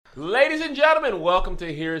Ladies and gentlemen, welcome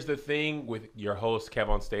to Here's the Thing with your host, Kev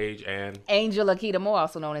on stage, and Angel Akita Moore,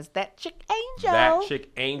 also known as That Chick Angel. That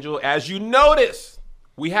Chick Angel. As you notice,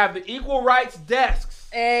 we have the equal rights desks.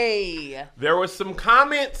 Hey. There was some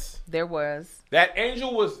comments. There was. That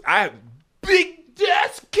Angel was, I have big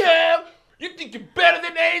desk, Kev. You think you're better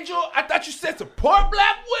than Angel? I thought you said support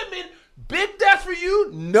black women. Big desk for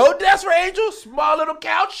you, no desk for Angel. Small little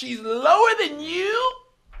couch, she's lower than you.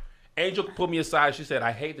 Angel pulled me aside. She said,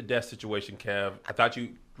 I hate the desk situation, Kev. I thought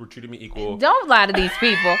you were treating me equal. Don't lie to these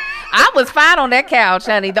people. I was fine on that couch,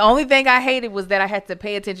 honey. The only thing I hated was that I had to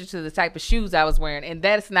pay attention to the type of shoes I was wearing. And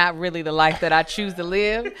that's not really the life that I choose to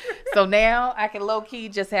live. So now I can low-key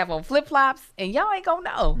just have on flip-flops, and y'all ain't gonna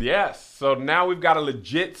know. Yes. So now we've got a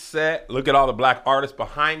legit set. Look at all the black artists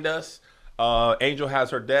behind us. Angel has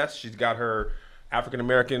her desk. She's got her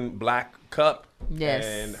African-American black cup. Yes.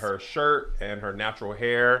 And her shirt and her natural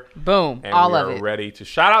hair. Boom. And all we of are it. ready to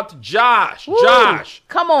shout out to Josh. Woo. Josh.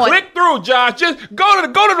 Come on. Click through, Josh. Just go to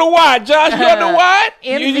the wide, Josh. You on the wide?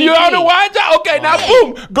 MVP. You on the wide, Josh? Okay, now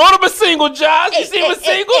boom. Go to my single, Josh. You see my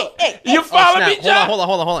single? You follow me, Josh?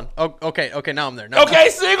 Hold on. Oh, okay, now I'm there. Okay,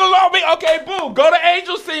 single on me. Okay, boom. Go to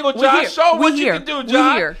Angel single, Josh. here. Show We what you here. can do, We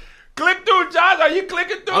Josh. here. Click through, Josh. Are you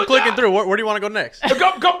clicking through? I'm clicking Josh? through. Where do you want to go next?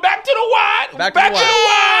 Go back to the wide. Back to the wide.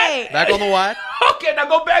 wide. Back on the wide. Okay, now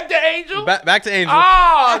go back to Angel. Back to Angel.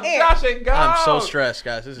 Oh, Josh and God. I'm so stressed,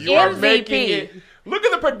 guys. This is You are MVP. making it. Look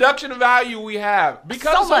at the production value we have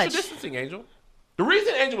because So of social much. distancing, Angel. The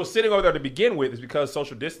reason Angel was sitting over there to begin with is because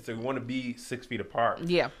social distancing. We want to be 6 feet apart.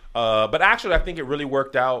 Yeah. But actually, I think it really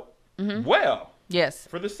worked out well Yes.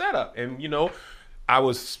 for the setup. And, you know, I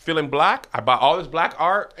was feeling black. I bought all this black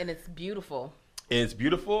art. And it's beautiful. It's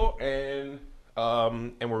beautiful. And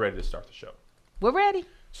we're ready to start the show. We're ready.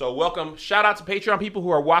 So welcome. Shout out to Patreon people who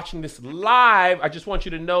are watching this live. I just want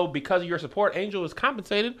you to know, because of your support, Angel is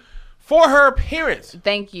compensated for her appearance.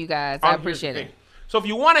 Thank you, guys. I appreciate it. So if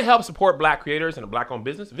you want to help support black creators and a black-owned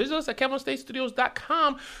business, visit us at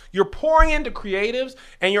KevinStateStudios.com. You're pouring into creatives,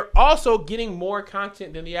 and you're also getting more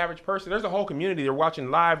content than the average person. There's a whole community. They're watching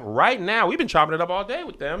live right now. We've been chopping it up all day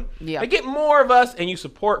with them. Yeah. They get more of us, and you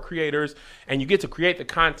support creators, and you get to create the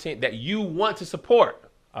content that you want to support.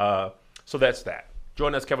 So that's that.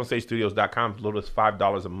 Join us, KevinStateStudios.com. Load us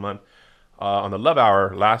 $5 a month. On the Love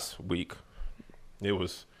Hour last week, it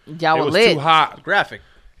was Y'all were lit. too hot. graphic.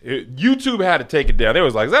 YouTube had to take it down. They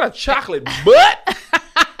was like, "Is that a chocolate butt?"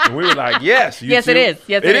 And we were like, "Yes, YouTube. Yes, it is.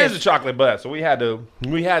 Yes, it it is is. a chocolate butt." So we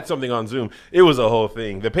had something on Zoom. It was a whole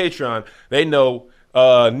thing. The Patreon, they know,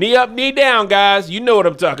 knee up, knee down, guys. You know what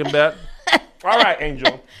I'm talking about. All right,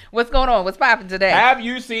 Angel. What's going on? What's popping today? Have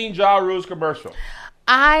you seen Ja Rule's commercial?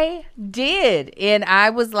 I did. And I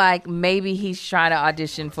was like, maybe he's trying to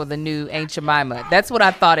audition for the new Aunt Jemima. That's what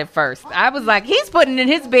I thought at first. I was like, he's putting in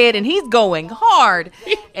his bed and he's going hard.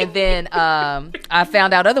 And then I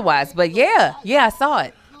found out otherwise. But yeah, I saw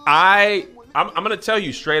it. I'm going to tell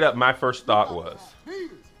you straight up, my first thought was,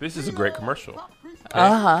 this is a great commercial.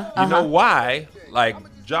 You know why? Like,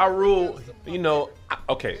 Ja Rule, you know,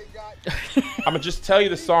 okay. I'm going to just tell you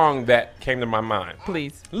the song that came to my mind.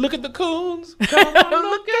 Please. Look at the coons. Come on,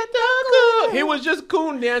 look at the coons. He was just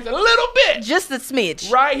coon dancing a little bit. Just a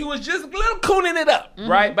smidge. Right? He was just a little cooning it up.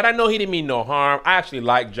 Right? But I know he didn't mean no harm. I actually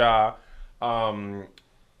like Ja.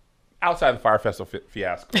 Outside the Fire Festival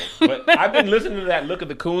fiasco. But I've been listening to that Look at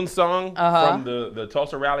the Coon song from the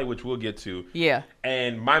Tulsa rally, which we'll get to. Yeah.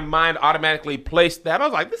 And my mind automatically placed that. I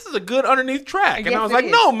was like, this is a good underneath track. And Yes, I was it like,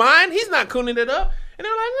 is. no, mine. He's not cooning it up. And they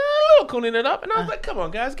were like, a little cooning it up. And I was like, come on,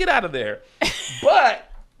 guys, get out of there.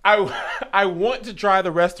 But I want to try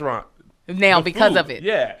the restaurant. Now The because food. of it.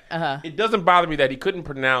 Yeah. It doesn't bother me that he couldn't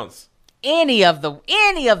pronounce. Any of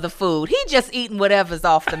the food. He just eating whatever's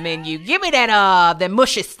off the menu. Give me that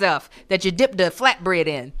mushy stuff that you dip the flatbread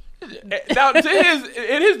in. Now,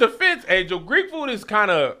 in his defense, Angel, Greek food is kind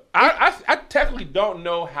of. I technically don't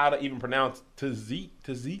know how to even pronounce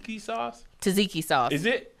tzatziki sauce. Tzatziki sauce. Is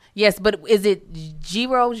it? Yes, but is it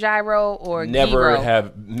gyro or Never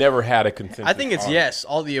gyro? had a consensus. I think it's on it. yes,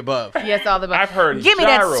 all the above. Yes, all the I've heard Give me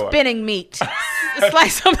gyro. that spinning meat.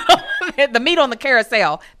 Slice of the meat on the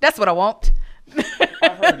carousel. That's what I want.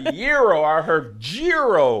 I've heard gyro. I heard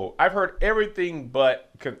gyro. I've heard everything but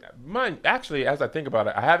mine. Actually, as I think about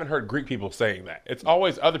it, I haven't heard Greek people saying that. It's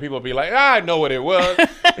always other people be like, I know what it was.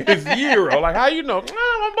 It's gyro. Like, how you know?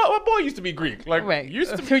 My boy used to be Greek. Like, Right.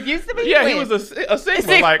 used to be. Used to be Yeah, he when? was a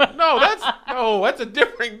Sigma. Like, no, that's a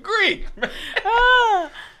different Greek.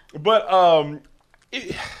 But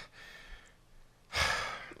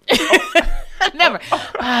Never.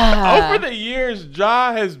 over the years,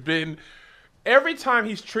 Ja has been every time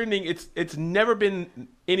he's trending, it's never been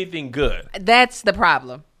anything good. That's the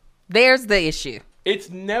problem. There's the issue. It's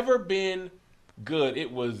never been good.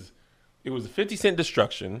 It was a 50 Cent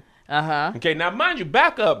Destruction. Okay, now mind you,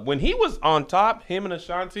 back up when he was on top, him and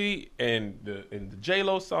Ashanti and the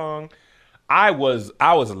J-Lo song, I was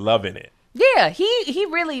loving it. Yeah, he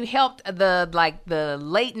really helped the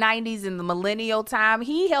late 90s and the millennial time.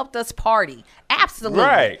 He helped us party. Absolutely.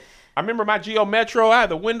 Right. I remember my Geo Metro, I had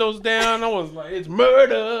the windows down. I was like, it's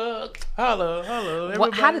murder. Holla,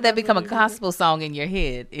 holla. How did that become a gospel song in your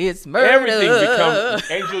head? It's murder. Everything becomes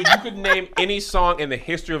Angel. You could name any song in the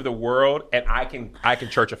history of the world, and I can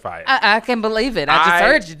churchify it. I can believe it. I just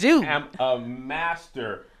heard you do. I am a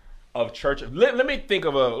master of church. Let me think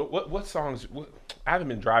of what songs. I haven't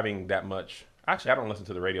been driving that much. Actually, I don't listen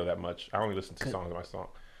to the radio that much. I only listen to songs in my song.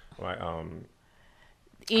 Like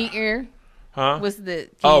Ear. Huh? Was the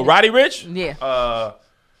Roddy Ricch? Yeah.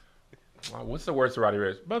 What's the words to Roddy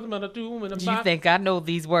Ricch? You think I know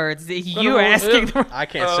these words? You're asking. I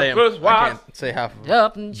can't say them. I can't say half of them.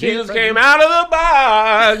 Up and Jesus came out of the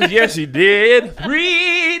box. Yes, he did.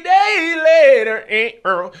 3 days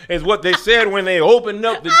later, is what they said when they opened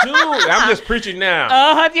up the tomb. I'm just preaching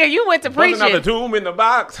now. Yeah, you went to preaching. Opened up the tomb in the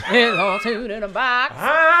box. In the box.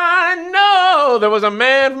 I know there was a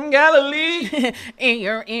man from Galilee.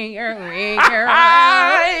 Ear.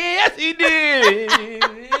 Yes, he did.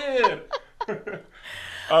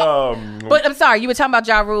 But I'm sorry, you were talking about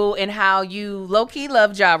Ja Rule and how you low-key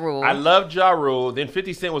love Ja Rule. I love Ja Rule. Then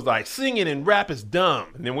 50 Cent was like, singing and rap is dumb.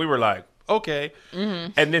 And then we were like, okay.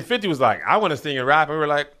 Mm-hmm. And then 50 was like, I want to sing and rap. And we were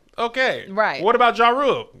like, okay. Right. What about Ja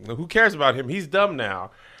Rule? Who cares about him? He's dumb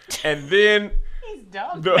now. And then He's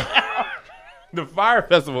dumb the Fire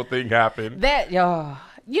Festival thing happened.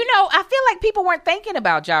 You know, I feel like people weren't thinking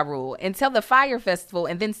about Ja Rule until the Fire Festival,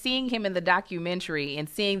 and then seeing him in the documentary and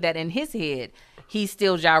seeing that in his head, he's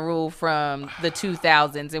still Ja Rule from the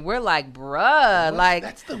 2000s. And we're like, bruh,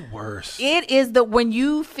 That's the worst. It is when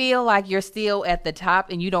you feel like you're still at the top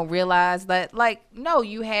and you don't realize that, no,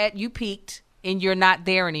 you peaked and you're not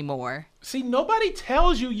there anymore. See, nobody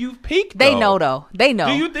tells you you've peaked, They know, though. They know.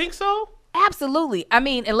 Do you think so? Absolutely. I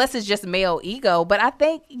mean, unless it's just male ego, but I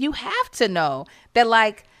think you have to know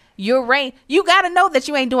that, your range. You got to know that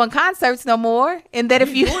you ain't doing concerts no more, and that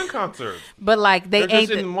if you doing concerts, but they they're ain't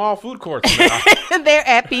just in mall food courts now. They're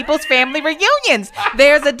at people's family reunions.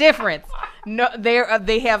 There's a difference. No,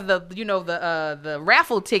 they have the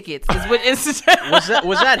raffle tickets. Is what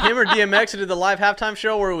was that him or DMX who did the live halftime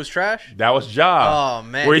show where it was trash? That was Ja. Oh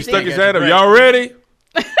man, where he stuck his head up. Y'all ready?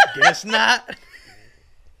 Guess not.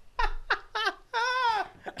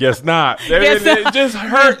 Guess not. It just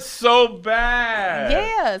hurts so bad.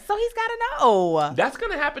 Yeah, so he's got to know. That's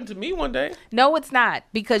going to happen to me one day. No, it's not,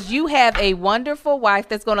 because you have a wonderful wife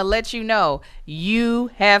that's going to let you know you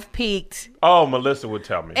have peaked. Oh, Melissa would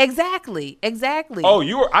tell me. Exactly.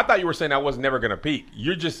 Oh, I thought you were saying I was never going to peak.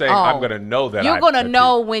 You're just saying I'm going to know that you're going to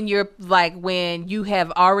know when you're when you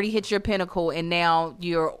have already hit your pinnacle and now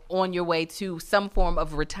you're on your way to some form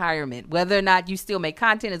of retirement. Whether or not you still make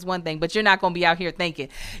content is one thing, but you're not going to be out here thinking,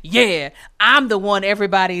 yeah, I'm the one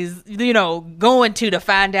everybody's, going to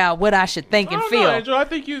find out what I should think and feel. No, Angel, I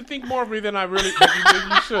think you think more of me than I really think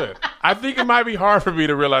you should. I think it might be hard for me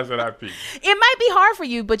to realize that I peaked. It might be hard for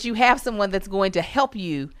you, but you have someone that's going to help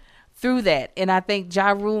you through that. And I think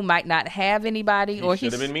Ja Rule might not have anybody. He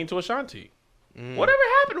should have been mean to Ashanti. Whatever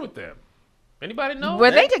happened with them? Anybody know?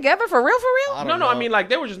 Were they together for real? No, I mean,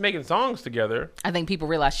 they were just making songs together. I think people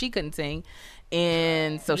realized she couldn't sing.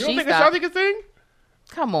 And so you don't think Ashanti can sing?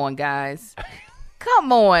 Come on, guys.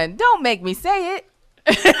 Come on. Don't make me say it.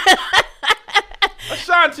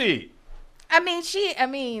 Ashanti.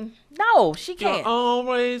 No, she can't. You're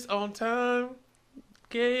always on time.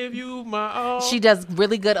 Gave you my all. She does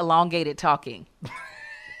really good elongated talking.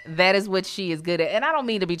 That is what she is good at. And I don't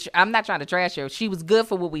mean to be, I'm not trying to trash her. She was good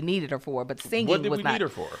for what we needed her for, but singing was not. What did we need her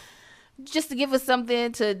for? Just to give us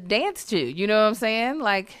something to dance to. You know what I'm saying?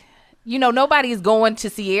 Nobody's going to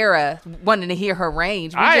Sierra wanting to hear her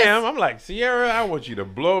range. I'm like, Sierra, I want you to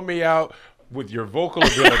blow me out with your vocal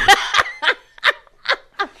ability.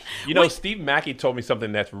 Steve Mackey told me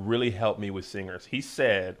something that's really helped me with singers. He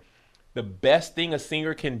said, the best thing a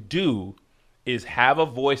singer can do is have a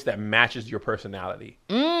voice that matches your personality.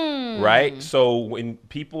 Right? So when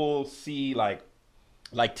people see like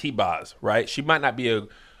T-Boz, right? She might not be a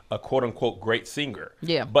quote unquote great singer.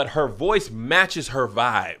 Yeah. But her voice matches her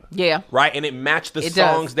vibe. Yeah. Right? And it matched the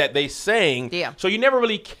songs that they sang. Yeah. So you never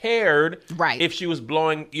really cared if she was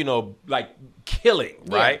blowing, killing,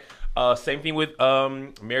 right? Same thing with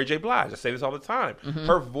Mary J. Blige. I say this all the time.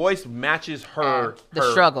 Her voice matches her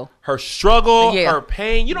struggle. Her struggle, Yeah. her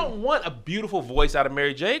pain. You don't want a beautiful voice out of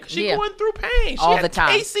Mary J. because she's Yeah. going through pain. She All had the time.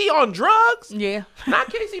 Casey on drugs. Yeah. Not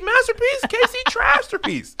Casey Masterpiece, Casey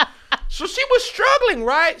Trasterpiece. So she was struggling,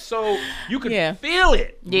 right? So you could Yeah. feel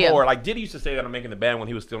it Yeah. more. Like Diddy used to say that on Making the Band when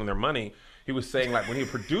he was stealing their money. He was saying like when he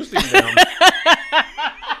was producing them.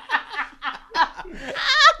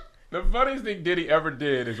 The funniest thing Diddy ever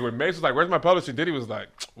did is when Mace was like, "Where's my publisher?" Diddy was like,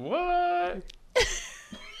 "What?"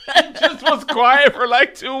 He just was quiet for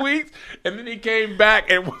like 2 weeks, and then he came back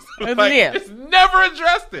and was like, Yeah. "Just never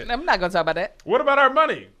addressed it." I'm not gonna talk about that. What about our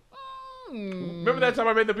money? Remember that time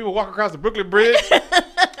I made the people walk across the Brooklyn Bridge?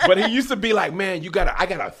 But he used to be like, "Man, I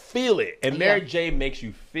gotta feel it." And Mary Yeah. J makes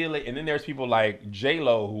you feel it. And then there's people like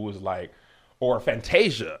J-Lo who was like, or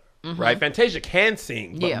Fantasia, right? Fantasia can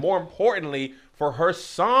sing, but Yeah. more importantly, for her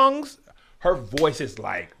songs, her voice is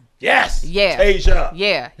like, yes, Yeah. Tasia.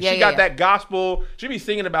 Yeah. She got that gospel. She be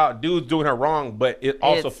singing about dudes doing her wrong, but it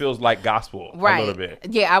also It's- feels like gospel Right. a little bit.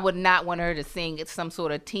 Yeah, I would not want her to sing some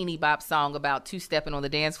sort of teeny bop song about two-stepping on the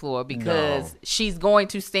dance floor because she's going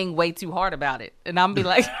to sing way too hard about it. And I'm be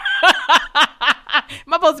like,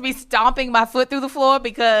 am I supposed to be stomping my foot through the floor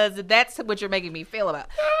because that's what you're making me feel like it.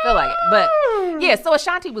 But yeah, so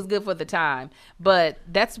Ashanti was good for the time, but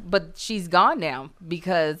she's gone now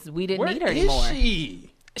because we didn't Where need her is anymore. she?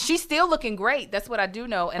 She's still looking great. That's what I do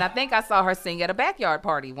know. And I think I saw her sing at a backyard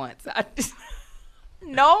party once.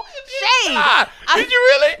 No shade. Did you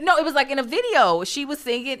really? No, it was like in a video. She was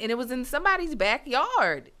singing, and it was in somebody's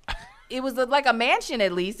backyard. It was like a mansion,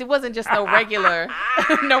 at least. It wasn't just no regular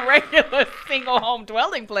single home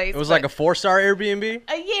dwelling place. It was like a 4-star Airbnb.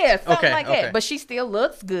 Yeah, something Okay, like okay. that. But she still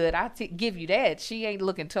looks good. Give you that. She ain't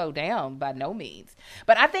looking toe down by no means.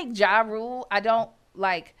 But I think Ja Rule, I don't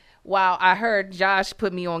like. While I heard Josh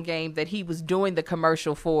put me on game that he was doing the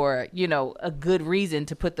commercial for, a good reason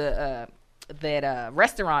to put that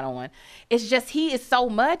restaurant on. It's just he is so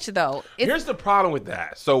much though. Here's the problem with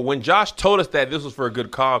that. So when Josh told us that this was for a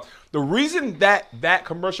good cause, the reason that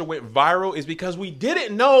commercial went viral is because we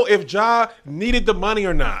didn't know if Ja needed the money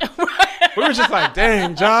or not. We were just like,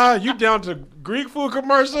 dang, Ja, you down to Greek food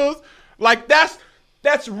commercials? Like that's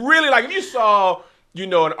really like if you saw,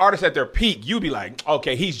 an artist at their peak, you'd be like,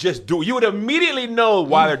 okay, he's just doing. You would immediately know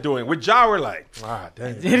why they're doing. With Ja, we're like,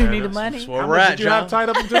 dang, Did he need the money? That's where how we're much at, did you have John. tied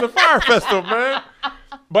up into the Fire Festival, man?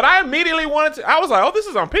 But I immediately wanted to. I was like, "Oh, this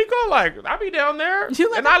is on Pico. Like, I'll be down there, You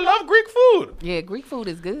like and I love Greek food." Yeah, Greek food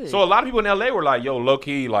is good. So a lot of people in LA were like, "Yo, low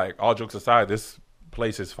key, like, all jokes aside, this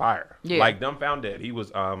place is fire." Yeah. Like, dumbfounded. He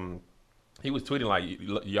was tweeting like,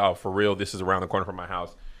 "Y'all, for real, this is around the corner from my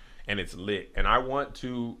house, and it's lit, and I want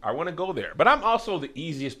to go there." But I'm also the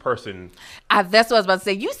easiest person. That's what I was about to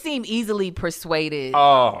say. You seem easily persuaded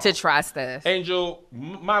Oh. to try stuff. Angel,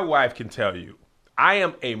 my wife can tell you, I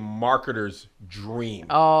am a marketer's dream.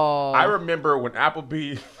 Oh. I remember when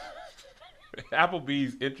Applebee's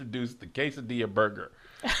introduced the quesadilla burger,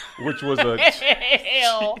 which was a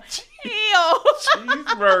Hell. Hell.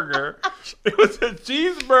 cheeseburger. It was a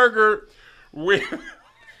cheeseburger with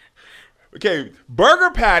burger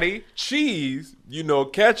patty, cheese,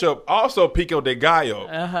 ketchup, also pico de gallo.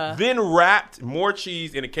 Then wrapped more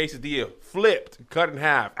cheese in a quesadilla, flipped, cut in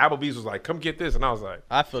half. Applebee's was like, "Come get this," and I was like,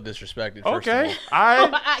 I feel disrespected. First of "Okay."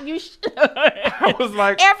 all. You should. I was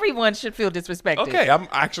like, Everyone should feel disrespected. okay, I'm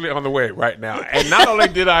actually on the way right now. And not only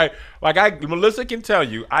did Melissa can tell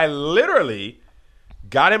you, I literally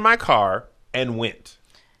got in my car and went,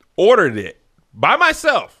 ordered it by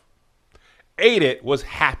myself, ate it, was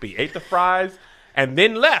happy, ate the fries, and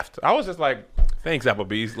then left. I was just like, thanks,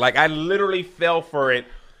 Applebee's. Like, I literally fell for it,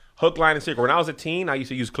 hook, line, and sinker. When I was a teen, I used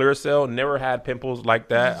to use Clearasil, never had pimples like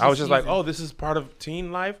that. I was just like, oh, this is part of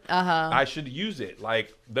teen life? I should use it.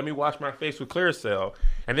 Like, let me wash my face with Clearasil.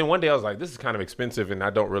 And then one day I was like, this is kind of expensive, and I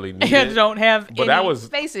don't really need You it. don't have But any that was-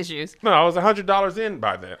 face issues. No, I was $100 in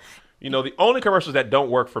by then. The only commercials that don't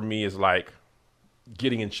work for me is like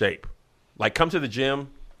getting in shape. Like, come to the gym.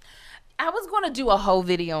 I was going to do a whole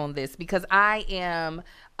video on this because I am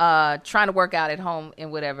trying to work out at home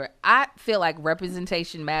and whatever. I feel like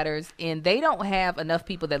representation matters, and they don't have enough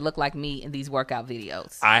people that look like me in these workout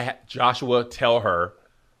videos. Joshua, tell her,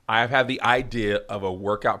 I have had the idea of a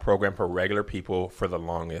workout program for regular people for the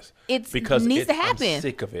longest. Needs to happen. I'm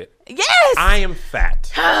sick of it. Yes! I am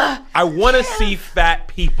fat. I want to see fat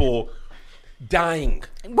people dying.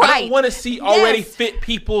 I Right. don't want to see already Yes. fit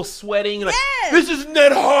people sweating. Like, Yes. this isn't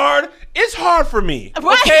that hard. It's hard for me.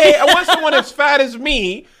 Right. Okay? I want someone as fat as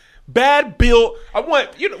me, bad built. I want,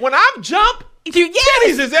 when I jump,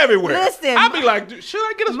 Titties is everywhere. Listen, I'd be like, should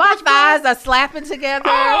I get a my sports bra? thighs are slapping together.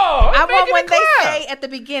 Oh, I want making when it they clap. say at the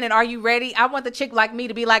beginning, "Are you ready?" I want the chick like me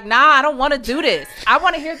to be like, "Nah, I don't want to do this. I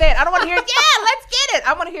want to hear that. I don't want to hear, yeah, let's get it.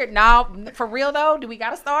 I want to hear, no, for real though. Do we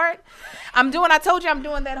gotta start?" I told you I'm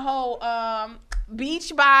doing that whole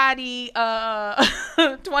Beachbody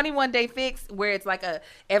 21 day fix where it's like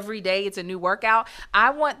every day it's a new workout. I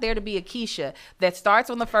want there to be a Keisha that starts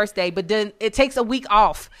on the first day, but then it takes a week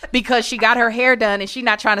off because she got her hair done and she's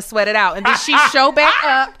not trying to sweat it out, and then she show back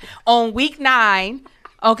up on week 9.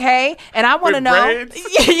 Okay, and I want to With know, braids?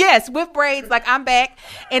 yes, with braids. Like, I'm back,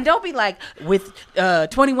 and don't be like, with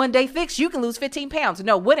 21 day fix, you can lose 15 pounds.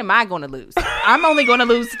 No, what am I going to lose? I'm only going to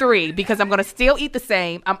lose 3 because I'm going to still eat the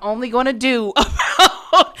same. I'm only going to do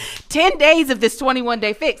 10 days of this 21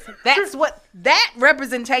 day fix. That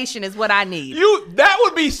representation is what I need. That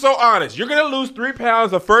would be so honest. You're gonna lose 3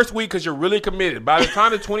 pounds the first week because you're really committed. By the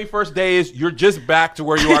time the 21st day is, you're just back to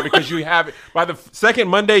where you are because you have it. By the second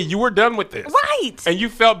Monday, you were done with this, Right. And you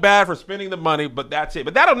felt bad for spending the money, but that's it.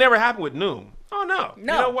 But that'll never happen with Noom. Oh no.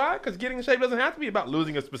 No. You know why? Because getting in shape doesn't have to be about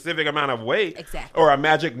losing a specific amount of weight, Exactly. or a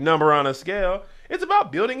magic number on a scale. It's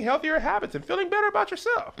about building healthier habits and feeling better about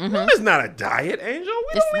yourself. Noom is not a diet, Angel. We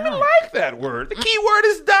It's don't even not. like that word. The key word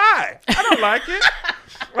is die. I don't like it.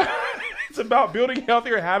 It's about building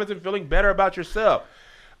healthier habits and feeling better about yourself.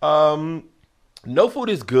 No food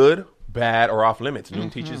is good, bad, or off limits.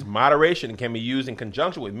 Noom teaches moderation and can be used in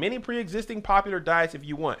conjunction with many pre-existing popular diets if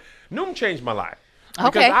you want. Noom changed my life. Because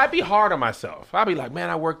Okay. I'd be hard on myself. I'd be like, man,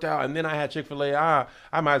 I worked out and then I had Chick-fil-A.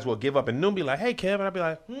 I might as well give up. And Noom be like, hey, Kev. And I'd be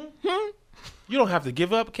like, you don't have to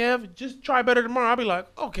give up, Kev. Just try better tomorrow. I'll be like,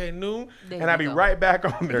 okay, Noom. There And I'll be you go. right back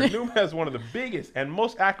on there. Noom has one of the biggest and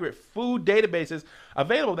most accurate food databases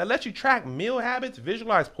available that lets you track meal habits,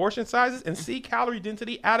 visualize portion sizes, and see calorie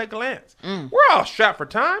density at a glance. We're all strapped for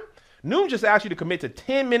time. Noom just asks you to commit to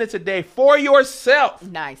 10 minutes a day for yourself.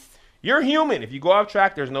 Nice. You're human. If you go off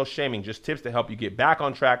track, there's no shaming. Just tips to help you get back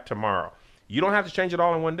on track tomorrow. You don't have to change it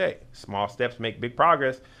all in one day. Small steps make big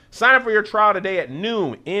progress. Sign up for your trial today at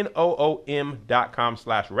Noom,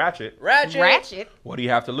 Noom.com/ratchet. Ratchet. What do you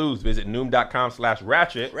have to lose? Visit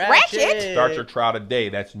Noom.com/ratchet. Ratchet? Start your trial today.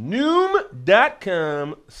 That's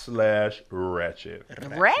Noom.com/ratchet.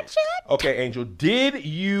 Ratchet? Okay, Angel, did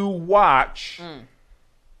you watch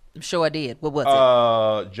I'm sure I did. What was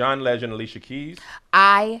it? John Legend, Alicia Keys?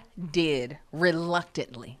 I did,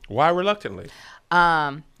 reluctantly. Why reluctantly?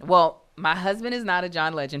 Well, my husband is not a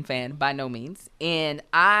John Legend fan by no means, and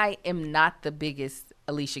I am not the biggest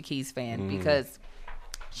Alicia Keys fan because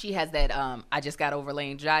she has that I just got over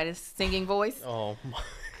laryngitis singing voice. Oh, my.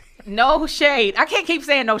 No shade. I can't keep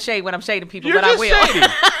saying no shade when I'm shading people, You're but just I will. shady.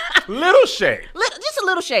 Little shade. Just a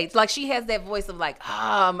little shades. Like, she has that voice of like,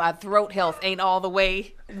 my throat health ain't all the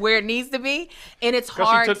way where it needs to be, and it's Because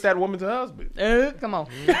hard. she took that woman's husband. Come on.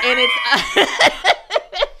 And it's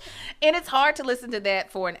and it's hard to listen to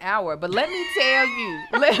that for an hour. But let me tell you,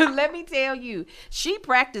 let me tell you, she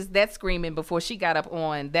practiced that screaming before she got up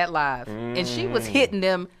on that live, and she was hitting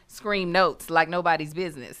them scream notes like nobody's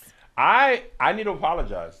business. I need to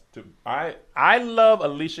apologize. I love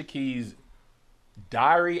Alicia Keys'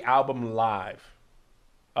 Diary album live.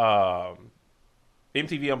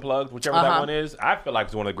 MTV Unplugged, whichever that one is. I feel like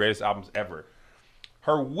it's one of the greatest albums ever.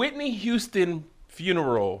 Her Whitney Houston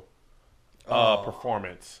funeral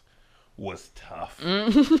performance was tough.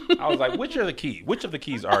 I was like, which of the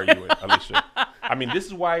keys are you in, Alicia? I mean, this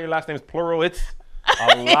is why your last name is plural. It's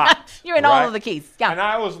a lot. You're in all of the keys. Yeah. And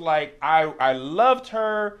I was like, I loved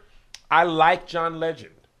her. I like John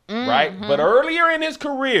Legend, right? But earlier in his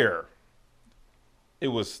career, he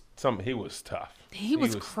was tough. He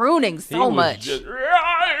was crooning so much. And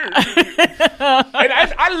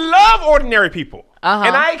I love Ordinary People.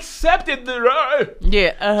 And I accepted the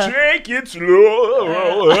take it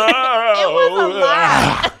slow. It was a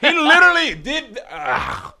lot. He literally did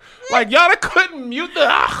like y'all couldn't mute the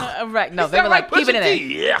Right. No, He they were sounded like, keep it in Pusha there.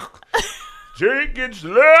 T. Yeah. Take it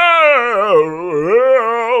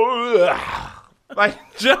slow. Like,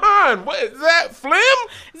 John, what is that? Phlegm?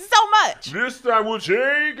 So much. This time we'll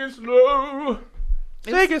take it slow.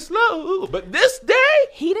 Take it slow. But this day,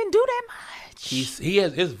 He didn't do that much.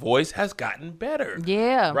 his voice has gotten better.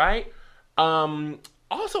 Yeah. Right?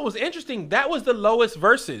 Also, it was interesting. That was the lowest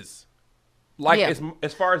verses. Like, Yeah.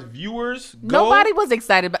 as far as viewers go. Nobody was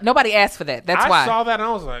excited, but nobody asked for that. That's why. I saw that and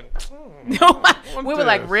I was like, We were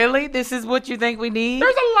like, really? This is what you think we need?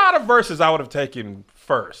 there's a lot of verses I would have taken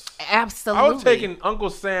first. Absolutely. I was taking Uncle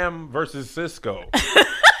Sam versus Cisco.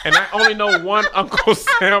 And I only know one Uncle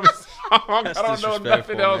Sam song. That's I don't know disrespectful,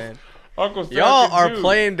 nothing else man. Uncle Sam Y'all can are do.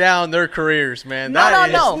 playing down their careers, man. No.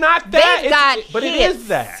 It's not that. They've got but it hits. is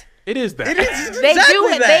that. It is that. It is They exactly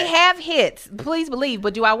do. that. They have hits. Please believe.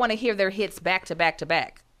 But do I want to hear their hits back to back to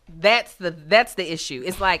back? That's the issue.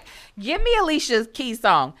 It's like, give me Alicia Keys'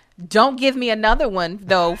 song. Don't give me another one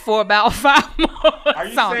though for about 5 more Are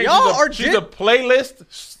you songs. saying Y'all she's a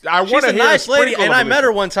playlist? I She's want to a hear nice lady, sprinkle and of I met her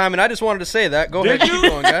Alicia. one time, and I just wanted to say that. Go Did ahead, you?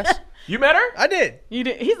 keep going, guys. You met her? I did. You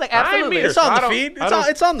did. He's like, I ain't absolutely. meet her. It's on I the don't- feed. I don't-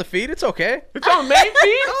 It's on the feed. It's okay. It's on main feed.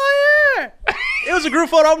 Oh yeah. It was a group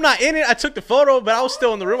photo. I'm not in it. I took the photo, but I was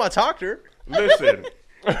still in the room. I talked to her. Listen.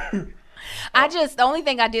 The only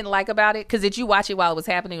thing I didn't like about it, because did you watch it while it was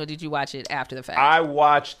happening or did you watch it after the fact? I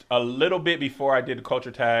watched a little bit before I did the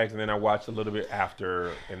culture tags, and then I watched a little bit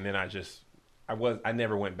after, and then I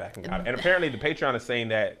never went back and got it. And apparently the Patreon is saying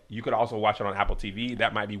that you could also watch it on Apple TV.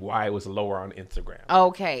 That might be why it was lower on Instagram.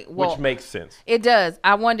 Okay, well, which makes sense. it does.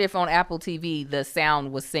 I wonder if on Apple TV the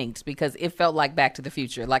sound was synced because it felt like Back to the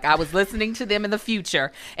Future. Like I was listening to them in the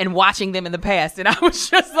future and watching them in the past, and I was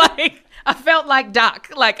just like, I felt like Doc.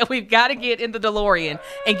 Like we've got to get in the DeLorean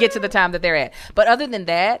and get to the time that they're at. But other than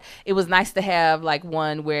that, it was nice to have like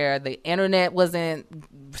one where the internet wasn't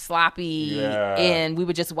sloppy, Yeah. and we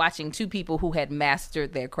were just watching two people who had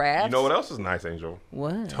mastered their craft. You know what else is nice, Angel?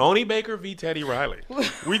 What? Tony Baker v. Teddy Riley.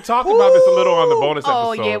 We talked about this a little on the bonus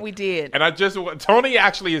Oh, episode. yeah, we did. And Tony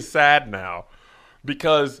actually is sad now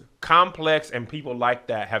because Complex and people like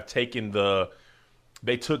that have taken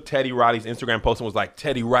they took Teddy Riley's Instagram post and was like,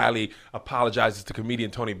 Teddy Riley apologizes to comedian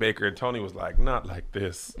Tony Baker. And Tony was like, not like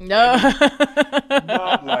this. No,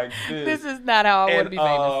 Not like this. this is not how I want to be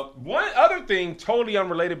famous. One other thing, totally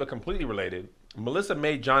unrelated but completely related. Melissa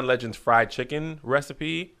made John Legend's fried chicken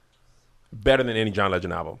recipe better than any John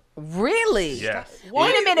Legend album. Really? Yes.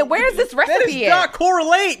 Wait a minute. Where's this That recipe does at? not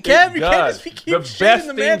correlate, Kev. It You can't does. just keep The shitting best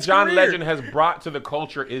the thing man's John career. Legend has brought to the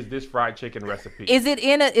culture is this fried chicken recipe. Is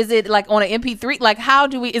it like on an MP3? Like how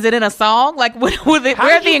do we? Is it in a song? Like where are the did you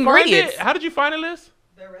find ingredients? it? How did you find it, Liz?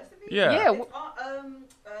 The recipe? Yeah. Yeah. It's on,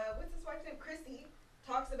 what's his wife's name? Chrissy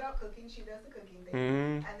talks about cooking. She does the cooking thing.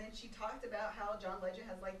 Mhm. And then she talked about how John Legend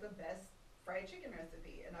has like the best fried chicken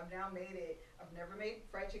recipe. And I've now made it. I've never made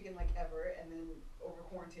fried chicken like ever. And then over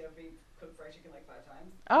quarantine, I've cooked fried chicken like 5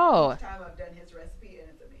 times. Oh, Each time I've done his recipe and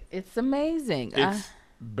it's amazing. it's amazing. It's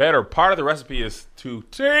better. Part of the recipe is to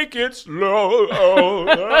take it slow.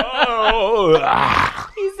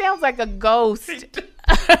 He sounds like a ghost.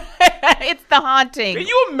 It's the haunting. Can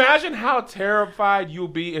you imagine how terrified you'll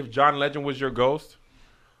be if John Legend was your ghost?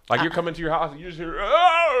 Like you're coming to your house and you just hear.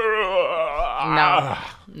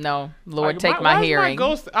 No, Lord, Like, take why my is hearing.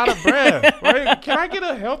 ghost out of breath. Right? Can I get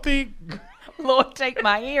a healthy? Lord, take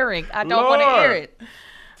my hearing. I don't want to Lord. hear it.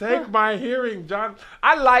 Take my hearing, John.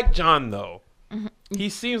 I like John though. Mm-hmm. He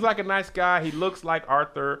seems like a nice guy. He looks like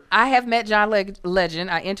Arthur. I have met John Legend.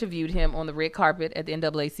 I interviewed him on the red carpet at the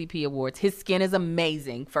NAACP Awards. His skin is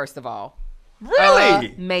amazing, first of all.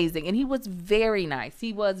 Really? Amazing. And he was very nice.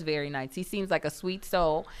 He seems like a sweet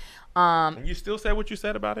soul. And you still say what you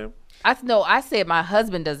said about him? I said my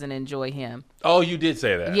husband doesn't enjoy him. Oh, you did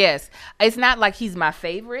say that. Yes. It's not like he's my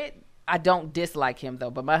favorite. I don't dislike him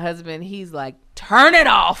though, but my husband, he's like, turn it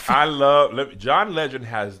off. John Legend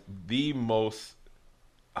has the most,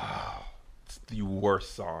 it's the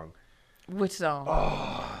worst song. Which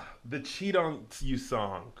song? The Cheat on You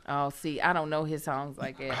song. Oh, see, I don't know his songs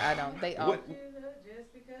like that. I don't. They all. Just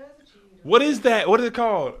because I cheated. What is that? What is it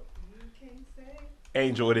called? You can't say.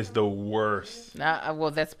 Angel, it is the worst. Nah,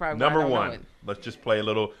 well, that's probably why I Number don't know one. it. Let's just play a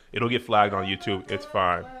little. It'll get flagged on YouTube. It's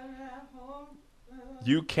fine.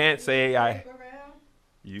 You can't say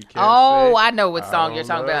You can't Oh, say, I know what song I you're don't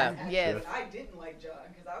talking know. about. Actually, Yes. I didn't like John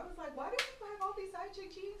because I was like, why do people have all these side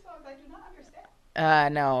chick cheating songs? I do not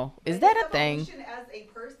understand. No. Is But that his a thing? evolution as a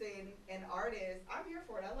person and artist, I'm here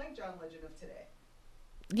for it. I like John Legend of today.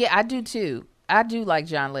 Yeah, I do too. I do like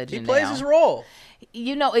John He Legend. plays now. his role.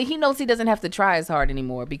 You know, he knows he doesn't have to try as hard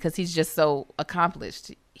anymore because he's just so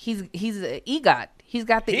accomplished. He's an EGOT. He's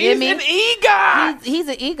got the He's Emmy. an EGOT. He's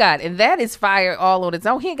an EGOT, and that is fire all on its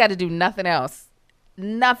own. He ain't got to do nothing else.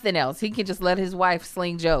 Nothing else. He can just let his wife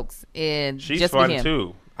sling jokes and She's just fun be him.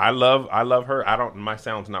 too. I love her. My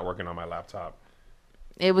sound's not working on my laptop.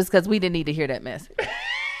 It was because we didn't need to hear that mess.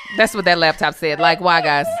 That's what that laptop said. Like, why,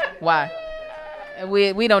 guys? Why?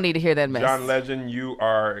 We don't need to hear that mess. John Legend,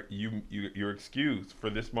 you're excused for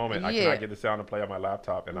this moment. I Yeah. cannot get the sound to play on my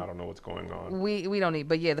laptop, and I don't know what's going on. We don't need,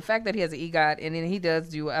 but yeah, the fact that he has an EGOT and then he does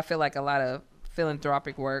do, I feel like a lot of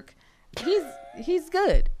philanthropic work. He's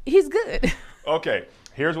good. He's good. Okay,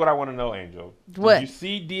 here's what I want to know, Angel. What? Did you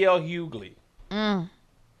see DL Hughley?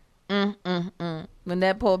 When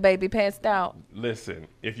that poor baby passed out. Listen,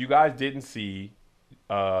 if you guys didn't see,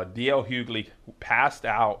 DL Hughley passed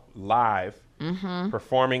out live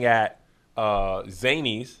performing at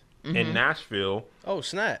Zany's in Nashville. Oh,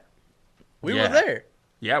 snap. We Yeah. were there.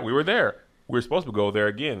 Yeah, we were there. We were supposed to go there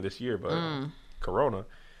again this year, but Corona.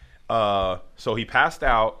 So he passed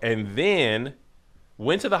out and then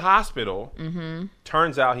went to the hospital.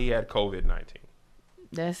 Turns out he had COVID-19.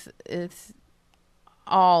 It's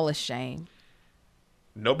all a shame.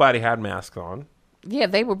 Nobody had masks on. Yeah,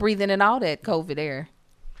 they were breathing in all that COVID air.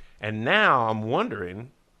 And now I'm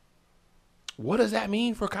wondering, what does that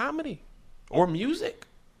mean for comedy or music?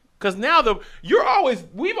 Because now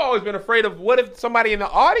we've always been afraid of what if somebody in the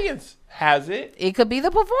audience has it. It could be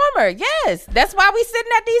the performer. Yes, that's why we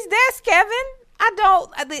sitting at these desks,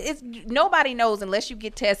 Kevin. Nobody knows unless you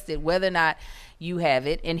get tested whether or not you have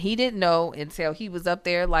it. And he didn't know until he was up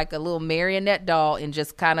there like a little marionette doll and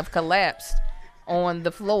just kind of collapsed on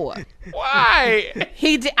the floor. Why?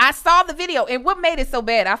 I saw the video, and what made it so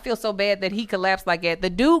bad, I feel so bad that he collapsed like that. The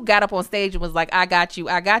dude got up on stage and was like, I got you,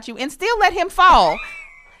 and still let him fall.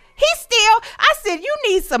 I said, you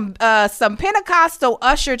need some Pentecostal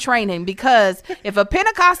usher training, because if a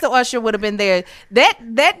Pentecostal usher would have been there, that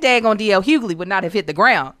daggone DL Hughley would not have hit the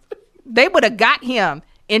ground. They would have got him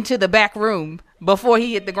into the back room before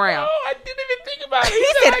he hit the ground. Oh, I didn't even think about it. He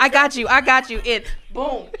said, I got you. And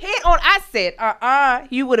boom, hit on. I said,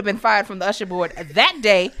 you would have been fired from the usher board that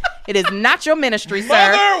day. It is not your ministry, sir.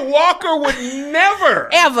 Mother Walker would never.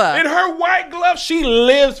 Ever. In her white glove, she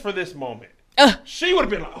lives for this moment. She would have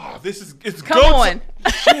been like, oh, it's Come on.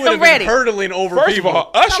 She would have been hurdling over First people. of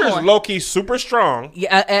all, Usher's low-key super strong.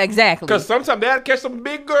 Yeah, exactly. Because sometimes they had to catch some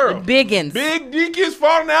big girls. Biggins. Big deacons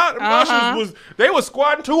falling out. And Ushers they was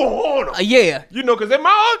squatting too on them. Yeah. You know, because in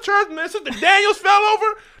my old church, man, Sister Daniels fell over.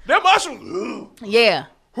 Them Ushers, Yeah.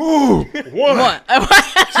 one.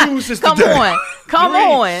 Two, Sister Come Dan. on. Come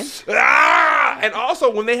on. Ah! And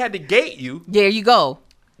also, when they had to gate you, There you go.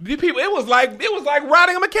 the people, it was like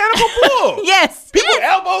riding a mechanical bull. Yes. People yes.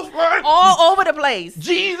 elbows front. All over the place.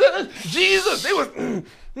 Jesus. It was.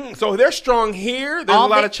 So they're strong here. There's All a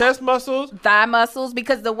lot they- of chest muscles. Thigh muscles,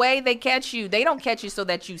 because the way they catch you, they don't catch you so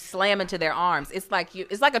that you slam into their arms. It's like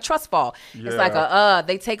a trust fall. It's like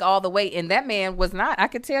they take all the weight, and that man was not. I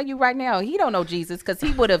could tell you right now, he don't know Jesus, because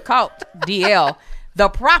he would have caught DL the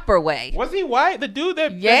proper way. Was he white? The dude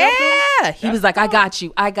that Yeah, he was like, I got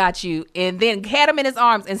you, and then had him in his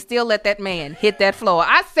arms and still let that man hit that floor.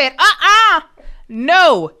 I said,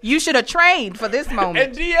 no, you should have trained for this moment.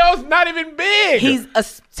 And DL's not even big. He's a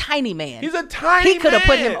tiny man. He's a tiny He could have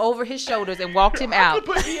put him man. over his shoulders and walked him I out. could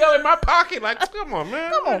put DL in my pocket. Like, come on,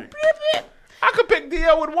 man. Come on. I could pick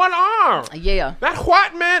DL with one arm. Yeah. That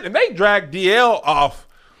white man, and they dragged DL off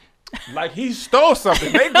like he stole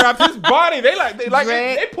something. They grabbed his body.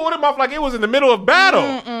 They pulled him off like it was in the middle of battle.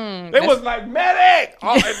 They was like, medic.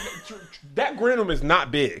 That Grinham is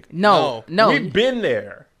not big. No. We've been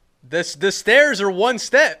there. The stairs are one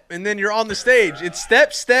step, and then you're on the stage. It's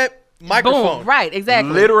step, microphone. Boom. Right,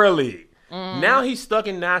 exactly. Literally. Now he's stuck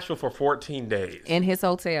in Nashville for 14 days. In his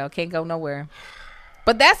hotel. Can't go nowhere.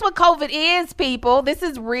 But that's what COVID is, people. This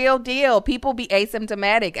is real deal. People be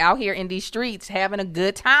asymptomatic out here in these streets having a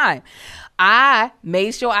good time. I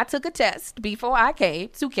made sure I took a test before I came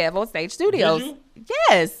to Kev on Stage Studios. Did you?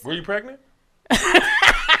 Yes. Were you pregnant?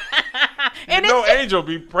 And No, Angel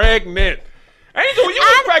be pregnant. Angel, you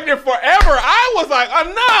was pregnant forever. I was like,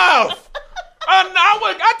 enough.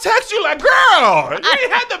 I text you like, girl, you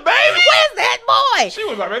ain't had the baby. Where's that boy? She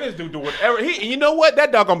was like, man, this dude do whatever. You know what?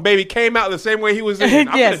 That doggone baby came out the same way he was in.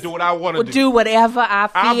 I'm Yes. gonna do what I want to do. Do whatever I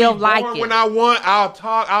I'll feel be like born it. when I want. I'll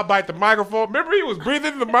talk. I'll bite the microphone. Remember, he was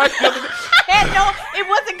breathing in the mic the other day. And no, it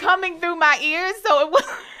wasn't coming through my ears, so it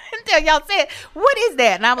wasn't until y'all said, what is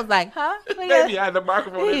that? And I was like, huh? Baby, I had the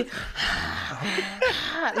microphone.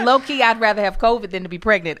 Low key, I'd rather have COVID than to be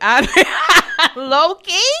pregnant. Low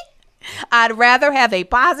key, I'd rather have a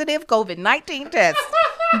positive COVID-19 test.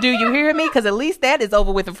 Do you hear me? Because at least that is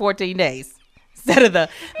over with in 14 days instead of the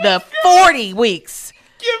 40 weeks.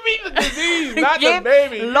 Give me the disease, not the Give-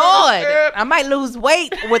 baby. You Lord, understand? I might lose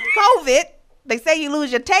weight with COVID. They say you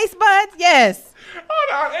lose your taste buds. Yes.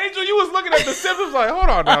 Hold on, Angel, you was looking at the symptoms like, hold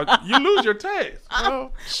on now, you lose your taste.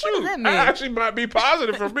 Well, shoot, does that mean? that actually might be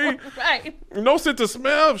positive for me. Right. No sense of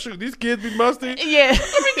smell. Shoot, these kids be musty. Yeah.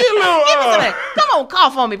 Let me get a little, Come on,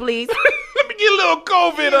 cough on me, please. let me get a little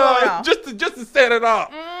COVID, Yeah. just to set it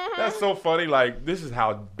off. That's so funny. Like, this is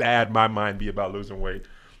how bad my mind be about losing weight.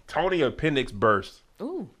 Tony appendix burst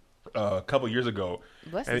Ooh. a couple years ago.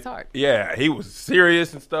 Bless And his heart. Yeah, he was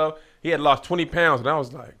serious and stuff. He had lost 20 pounds, and I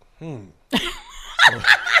was like,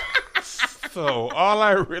 So all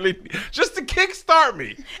I really just to kickstart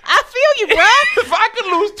me. I feel you, bro. If I could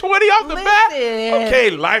lose 20 off the bat, Listen. okay,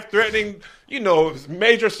 life-threatening,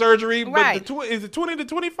 major surgery. Right. But is it 20 to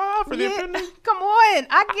 25 for the appendix? Come on,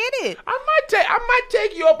 I get it. I might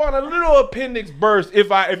take you up on a little appendix burst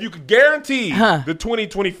if you could guarantee the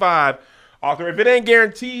 2025 author. If it ain't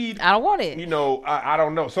guaranteed, I don't want it. I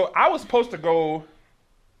don't know. So I was supposed to go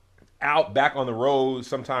out back on the road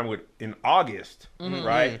sometime in August,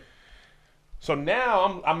 right? So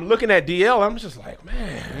now I'm looking at DL. I'm just like,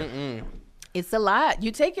 man, It's a lot.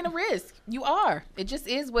 You're taking a risk. You are. It just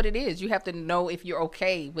is what it is. You have to know if you're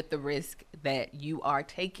okay with the risk that you are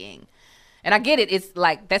taking. And I get it. It's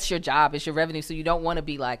like, that's your job. It's your revenue. So you don't want to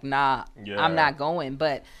be like, nah, Yeah. I'm not going.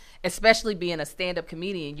 But especially being a stand-up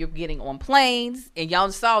comedian, you're getting on planes. And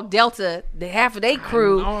y'all saw Delta, the half of their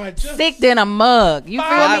crew, sick than a mug. You feel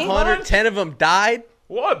me? 510 of them died.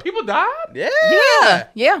 what? People died? Yeah. Yeah.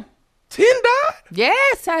 Yeah. 10 died?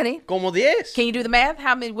 Yes, honey. Como 10. Can you do the math?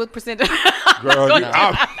 How many, what percent? Girl,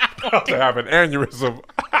 I'm about to have an aneurysm.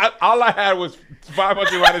 All I had was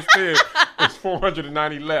 500 minus 10. There's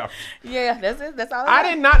 490 left. Yeah, that's it. That's all I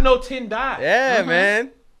did not know 10 died. Yeah,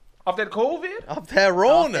 man. Off that COVID? Off that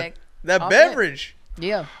Rona. That Off beverage.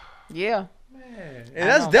 Yeah. Yeah. And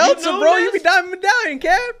that's know. Delta, You knew bro. this? You be diamond medallion,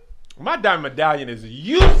 Cap. My diamond medallion is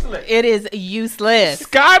useless. It is useless.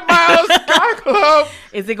 Sky Miles, Sky Club.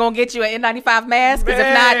 Is it going to get you an N95 mask? Because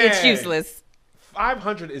if not, it's Man. useless.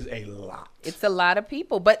 500 is a lot. It's a lot of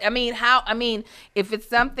people. But, if it's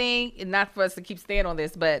something, not for us to keep staying on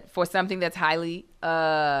this, but for something that's highly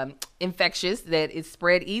infectious, that is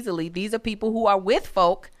spread easily, these are people who are with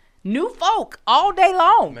folk, new folk, all day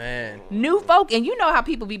long. Man. New folk. And you know how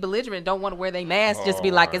people be belligerent, don't want to wear their mask, just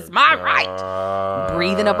be like, it's my right.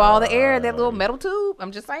 Breathing up all the air, that little metal tube.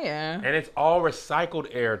 I'm just saying. And it's all recycled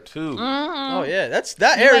air, too. Oh, yeah.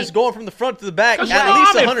 That air is going from the front to the back at You know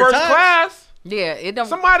least I'm in 100 first times. class. Yeah, it don't.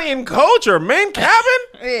 Somebody in coach or main cabin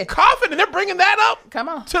Yeah. coughing, and they're bringing that up Come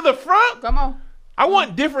on. to the front. Come on. I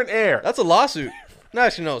want different air. That's a lawsuit. No,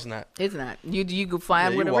 actually, no, it's not. It's not. You go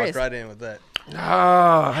flying Yeah, with you a walked risk. right in with that.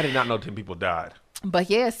 I did not know 10 people died.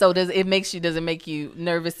 But yeah, so does it make you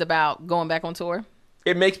nervous about going back on tour?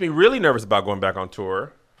 It makes me really nervous about going back on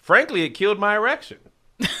tour. Frankly, it killed my erection.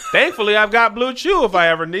 Thankfully, I've got Blue Chew if I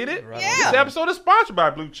ever need it. Right. Yeah. This episode is sponsored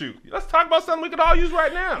by Blue Chew. Let's talk about something we could all use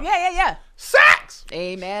right now. Yeah. Sex!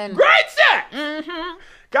 Amen. Great sex!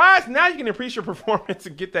 Guys, now you can increase your performance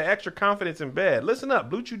and get that extra confidence in bed. Listen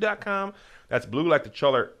up, BlueChew.com. That's blue like the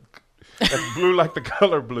color. That's blue like the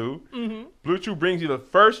color blue. Blue Chew brings you the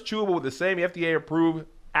first chewable with the same FDA-approved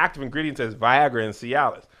active ingredients as Viagra and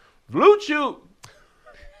Cialis. Blue Chew.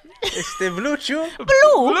 It's the Blue Chew.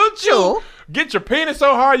 Blue Chew. Get your penis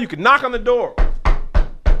so hard you can knock on the door.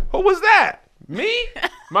 Who was that? Me?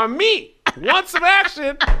 My meat. Want some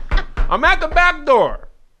action? I'm at the back door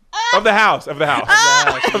of the house. Of the house.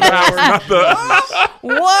 Of the house, not the.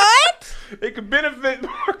 What? It could benefit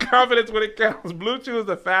more confidence when it counts. Blue Chew is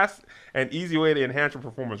the fast and easy way to enhance your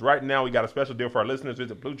performance. Right now, we got a special deal for our listeners.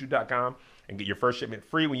 Visit BlueChew.com and get your first shipment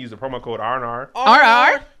free when you use the promo code RNR.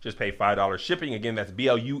 RR. Just pay $5 shipping. Again, that's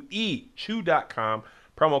BLUE Chew.com.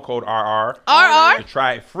 Promo code RR. RR. To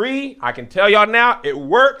try it free. I can tell y'all now, it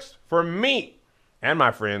works for me and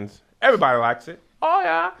my friends. Everybody likes it. Oh,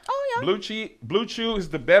 yeah. Oh, yeah. Blue Chew is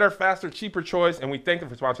the better, faster, cheaper choice, and we thank them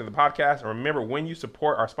for sponsoring the podcast. And remember, when you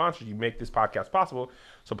support our sponsors, you make this podcast possible.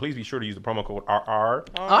 So please be sure to use the promo code RR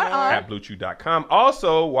at BlueChew.com.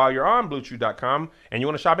 Also, while you're on BlueChew.com and you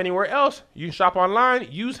want to shop anywhere else, you can shop online.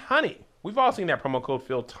 Use Honey. We've all seen that promo code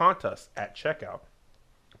Phil taunt us at checkout.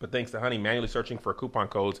 But thanks to Honey, manually searching for coupon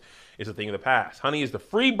codes is a thing of the past. Honey is the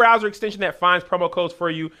free browser extension that finds promo codes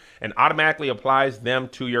for you and automatically applies them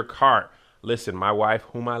to your cart. Listen, my wife,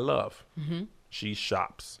 whom I love, she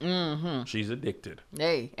shops. She's addicted.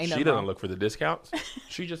 Hey, ain't She nothing doesn't wrong. look for the discounts.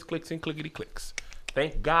 She just clicks and clickety clicks.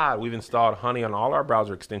 Thank God we've installed Honey on all our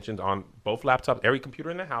browser extensions on both laptops, every computer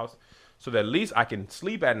in the house, so that at least I can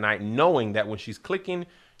sleep at night knowing that when she's clicking,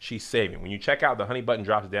 she's saving. When you check out, the Honey button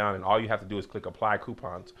drops down, and all you have to do is click Apply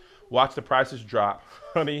Coupons. Watch the prices drop.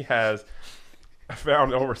 Honey has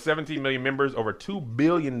found over 17 million members, over $2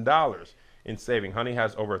 billion in saving. Honey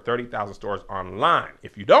has over 30,000 stores online.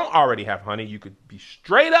 If you don't already have Honey, you could be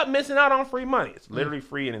straight up missing out on free money. It's literally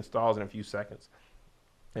free and installs in a few seconds.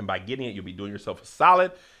 And by getting it, you'll be doing yourself a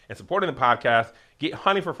solid and supporting the podcast. Get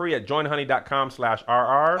Honey for free at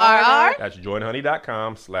joinhoney.com/RR. RR. That's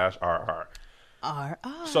joinhoney.com/RR. RR.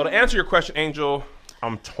 So to answer your question, Angel,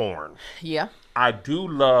 I'm torn. Yeah. I do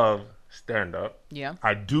love stand-up. Yeah.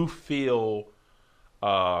 I do feel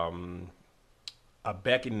a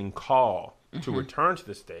beckoning call to return to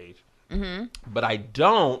the stage. but I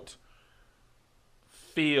don't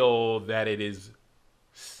feel that it is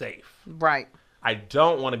safe. Right. I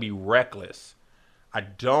don't want to be reckless. I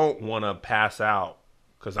don't want to pass out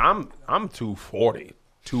because I'm 240,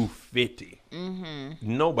 250.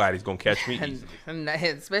 Nobody's gonna catch me easily. And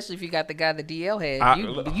especially if you got the guy the DL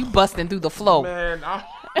had. You busting through the flow. Man,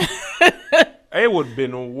 it would have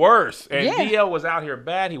been worse. And Yeah. DL was out here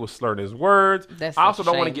bad. He was slurring his words. That's I also a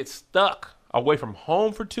don't want to shame. get stuck away from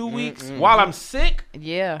home for 2 weeks while I'm sick.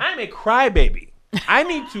 Yeah. I'm a crybaby. I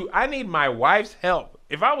need my wife's help.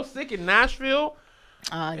 If I was sick in Nashville,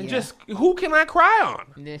 and just who can I cry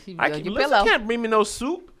on? Yeah, you I build can, your Melissa pillow. can't bring me no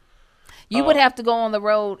soup. You would have to go on the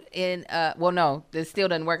road in, well, no, it still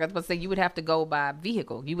doesn't work. I was about to say you would have to go by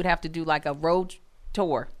vehicle. You would have to do like a road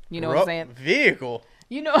tour. You know what I'm saying? Vehicle.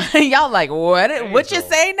 You know, y'all like, what you Angel.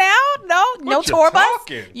 say now? No you tour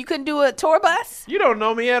talking? bus? You couldn't do a tour bus? You don't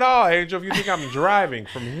know me at all, Angel. If you think I'm driving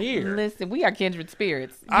from here, Listen, we are kindred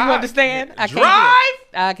spirits. You I understand? I can't can't do it.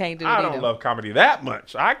 drive? I can't do it I either. don't love comedy that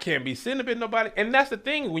much. I can't be sitting up in nobody. And that's the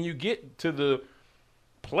thing. When you get to the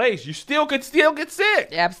place, you still could get sick.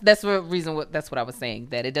 Yeah, that's the reason. That's what I was saying.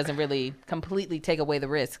 That it doesn't really completely take away the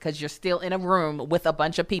risk because you're still in a room with a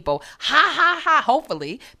bunch of people. Ha ha ha!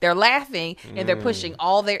 Hopefully, they're laughing and they're pushing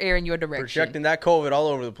all their air in your direction. Projecting that COVID all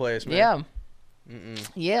over the place, man. Yeah,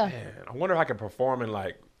 yeah. Man, I wonder if I could perform in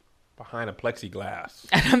like behind a plexiglass.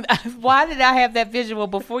 Why did I have that visual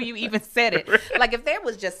before you even said it? Like if there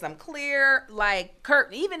was just some clear like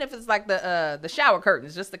curtain, even if it's like the shower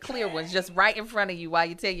curtains, just the clear ones, just right in front of you while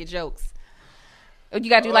you tell your jokes. You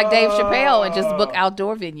got to do like Dave Chappelle and just book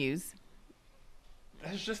outdoor venues.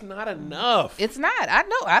 That's just not enough. It's not. I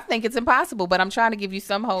know. I think it's impossible, but I'm trying to give you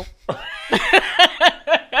some hope. The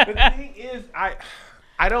thing is, I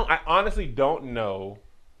honestly don't know.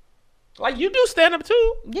 Like you do stand up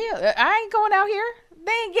too. Yeah, I ain't going out here.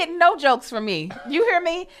 They ain't getting no jokes from me. You hear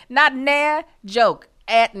me? Not nah joke.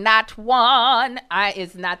 At not one.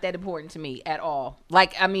 It's not that important to me at all.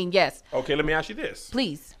 Like, I mean, yes. Okay, let me ask you this.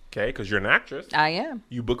 Please. Okay, because you're an actress. I am.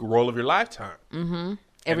 You book a role of your lifetime. Mm-hmm.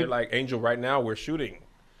 And you're like, Angel, right now we're shooting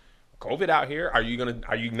COVID out here. Are you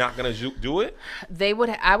not gonna do it?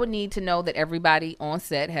 I would need to know that everybody on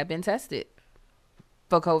set had been tested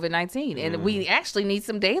for COVID-19. And we actually need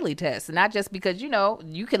some daily tests. Not just because,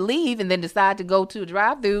 you can leave and then decide to go to a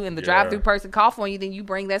drive-thru and the drive-thru person cough on you, then you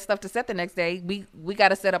bring that stuff to set the next day. We got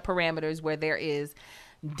to set up parameters where there is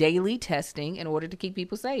daily testing in order to keep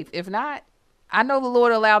people safe. If not, I know the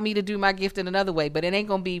Lord allowed me to do my gift in another way, but it ain't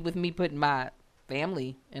going to be with me putting my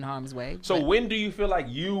family in harm's way. So when do you feel like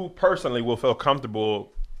you personally will feel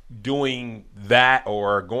comfortable doing that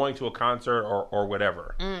or going to a concert or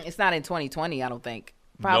whatever? It's not in 2020, I don't think.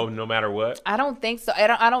 No matter what? I don't think so.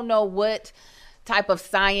 I don't know what type of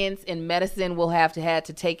science and medicine will have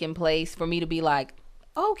to take in place for me to be like,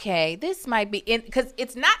 okay, this might be because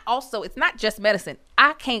it's not just medicine.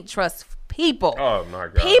 I can't trust people. Oh my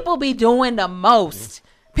God. People be doing the most.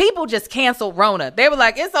 People just canceled Rona. They were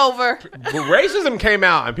like, it's over. But racism came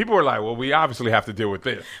out and people were like, well, we obviously have to deal with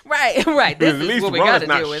this. Right. Because This at is least what we Rona's gotta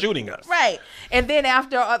not deal with. shooting us. Right. And then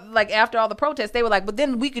after all the protests, they were like, but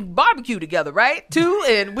then we could barbecue together, right? Too.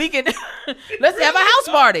 And we can, let's have a house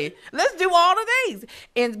party. Let's do all the things.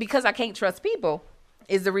 And because I can't trust people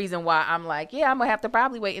is the reason why I'm like, yeah, I'm going to have to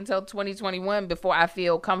probably wait until 2021 before I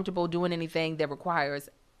feel comfortable doing anything that requires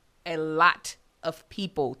a lot of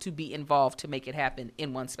people to be involved to make it happen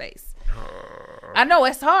in one space. I know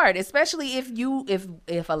it's hard, especially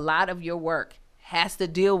if a lot of your work has to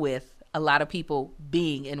deal with a lot of people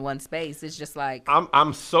being in one space. It's just like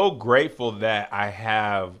I'm so grateful that I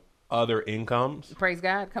have other incomes. praise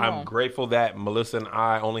God. Come on. I'm grateful that Melissa and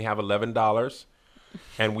I only have $11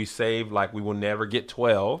 and we save like we will never get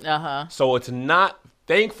 12. So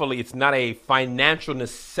thankfully it's not a financial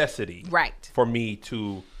necessity Right. for me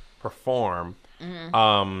to perform.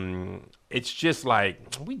 It's just like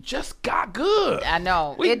we just got good. I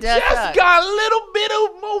know. We It does just suck. got a little bit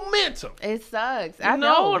of momentum. It sucks. You I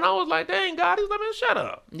know. And I was like, dang, God, he's like, man, shut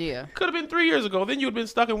up. Yeah. Could have been 3 years ago. Then you would have been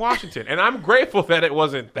stuck in Washington. And I'm grateful that it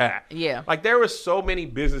wasn't that. Yeah. Like there were so many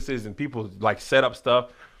businesses and people like set up stuff.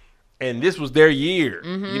 And this was their year.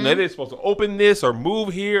 They're supposed to open this or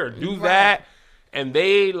move here or do that. And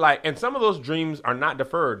and some of those dreams are not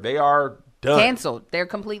deferred. They are done. Canceled. They're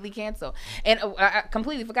completely canceled. And I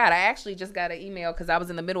completely forgot. I actually just got an email because I was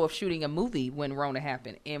in the middle of shooting a movie when Rona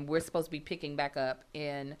happened. And we're supposed to be picking back up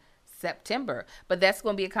in September. But that's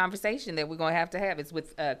going to be a conversation that we're going to have. It's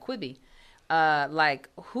with Quibi. Like,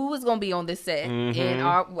 who is going to be on this set? And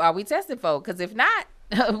are we tested for? Because if not,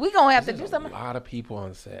 we're going to have to do something. A lot of people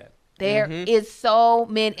on set. There is so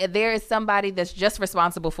many. There is somebody that's just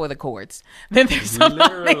responsible for the cords. Then there's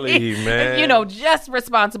somebody, Literally, man. just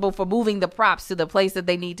responsible for moving the props to the place that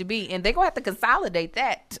they need to be, and they're gonna have to consolidate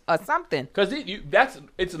that or something. Because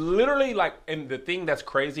it's literally like, and the thing that's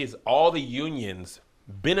crazy is all the unions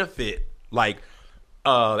benefit. Like,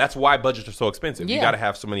 that's why budgets are so expensive. Yeah. You got to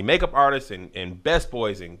have so many makeup artists and best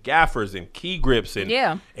boys and gaffers and key grips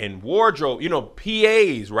and wardrobe,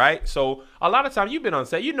 PAs, right? So a lot of times you've been on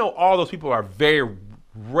set, all those people are very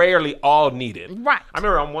rarely all needed. Right. I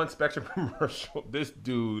remember on one Spectrum commercial, this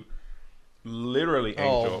dude literally,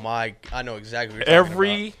 Angel, Oh my! I know exactly what you're talking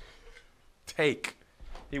every about. take,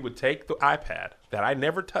 he would take the iPad that I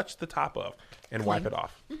never touched the top of and wipe it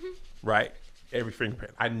off, right? Every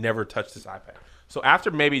fingerprint. I never touched this iPad. So after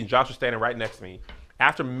maybe Josh was standing right next to me,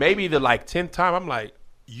 after maybe the 10th time, I'm like,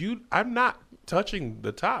 I'm not touching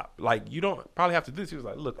the top. Like, you don't probably have to do this. He was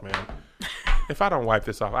like, look, man, if I don't wipe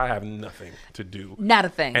this off, I have nothing to do. Not a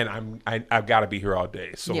thing. And I've got to be here all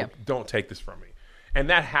day. So don't take this from me. And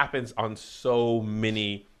that happens on so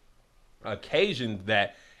many occasions and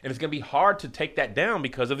it's going to be hard to take that down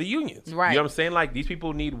because of the unions. Right. You know what I'm saying? Like, these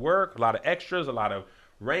people need work, a lot of extras, a lot of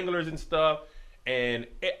wranglers and stuff. And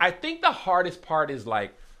I think the hardest part is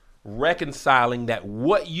like reconciling that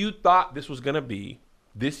what you thought this was going to be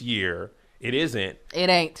this year, it isn't. It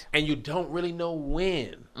ain't. And you don't really know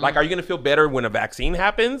when. Like, are you going to feel better when a vaccine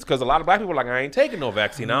happens? Because a lot of black people are like, I ain't taking no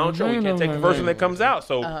vaccine. I don't know. We can't take the first one that comes out.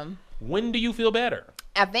 So when do you feel better?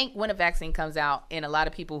 I think when a vaccine comes out, and a lot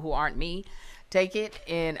of people who aren't me take it,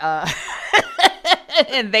 and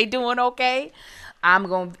and they doing okay, I'm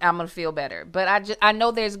gonna feel better. But I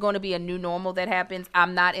know there's going to be a new normal that happens.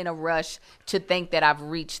 I'm not in a rush to think that I've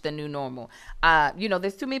reached the new normal.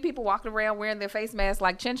 There's too many people walking around wearing their face masks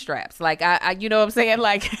like chin straps. Like I you know what I'm saying?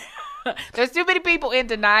 Like there's too many people in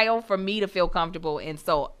denial for me to feel comfortable. And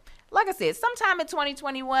so, like I said, sometime in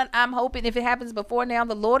 2021, I'm hoping if it happens before now,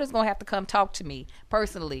 the Lord is going to have to come talk to me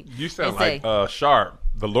personally. You sound and like Sharp.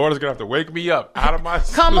 The Lord is going to have to wake me up out of my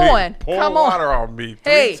sleep. Come on. Pour water on me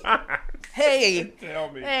 3 times. Hey, Tell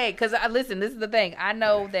me. Hey, because listen, this is the thing. I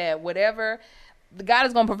know that whatever God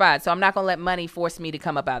is going to provide, so I'm not going to let money force me to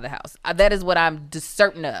come up out of the house. That is what I'm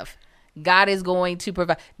certain of. God is going to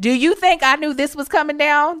provide. Do you think I knew this was coming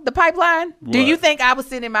down the pipeline? What? Do you think I was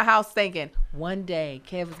sitting in my house thinking, one day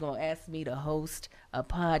Kevin's going to ask me to host a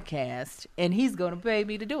podcast and he's going to pay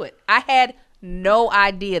me to do it? I had no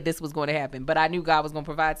idea this was going to happen, but I knew God was going to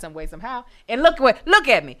provide some way, somehow. And look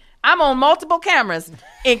at me. I'm on multiple cameras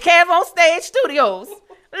in Kev on Stage Studios.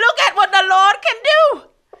 Look at what the Lord can do.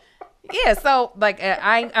 Yeah, so like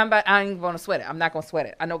I ain't gonna sweat it. I'm not gonna sweat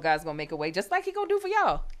it. I know God's gonna make a way, just like He gonna do for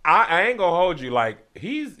y'all. I ain't gonna hold you. Like,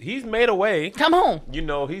 he's made a way. Come on.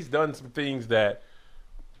 He's done some things that,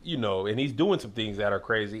 and he's doing some things that are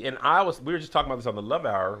crazy. And we were just talking about this on the Love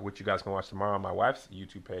Hour, which you guys can watch tomorrow on my wife's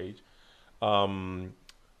YouTube page.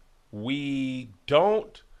 We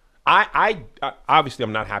don't. I obviously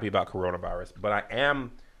I'm not happy about coronavirus, but I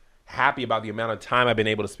am happy about the amount of time I've been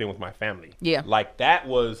able to spend with my family. Yeah, like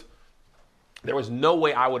there was no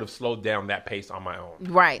way I would have slowed down that pace on my own.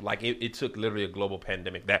 Right. Like it took literally a global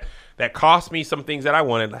pandemic that cost me some things that I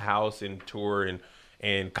wanted, the house and tour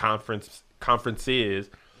and conferences.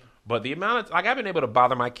 But the amount of I've been able to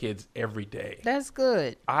bother my kids every day. That's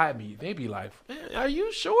good. They be like, are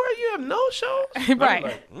you sure you have no shows? Right.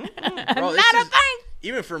 Like, Bro, Not a thing.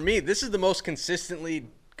 Even for me, this is the most consistent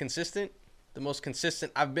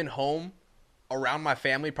I've been home around my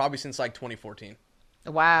family probably since like 2014.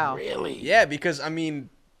 Wow. really? Yeah, because I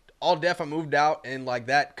moved out and like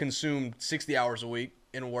that consumed 60 hours a week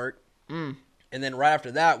in work. And then right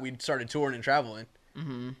after that, we started touring and traveling.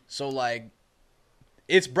 So like,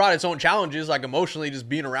 it's brought its own challenges, like emotionally just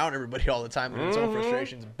being around everybody all the time and its own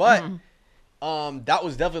frustrations. But that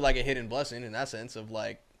was definitely like a hidden blessing in that sense of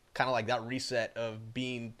like, kind of like that reset of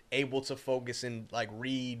being able to focus and like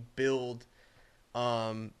read, build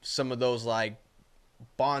some of those like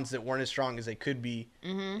bonds that weren't as strong as they could be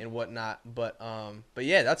and whatnot. But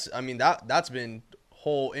yeah, that's been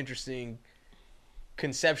whole interesting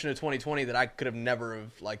conception of 2020 that I could have never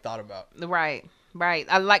have like thought about. Right.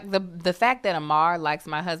 I like the fact that Amar likes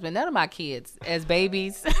my husband. None of my kids as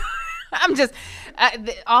babies.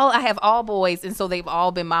 I have all boys, and so they've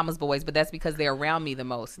all been mama's boys, but that's because they're around me the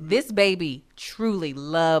most. This baby truly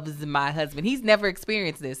loves my husband. He's never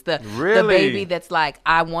experienced this. The baby that's like,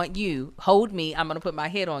 I want you, hold me, I'm gonna put my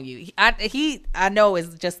head on you. I know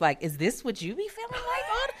is just like, is this what you be feeling like?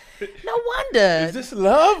 No wonder. Is this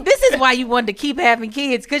love? This is why you wanted to keep having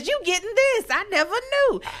kids, because you getting this. I never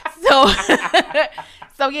knew.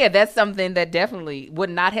 So yeah, that's something that definitely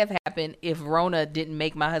would not have happened happen if Rona didn't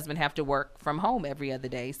make my husband have to work from home every other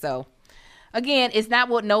day. So again, it's not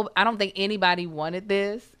what I don't think anybody wanted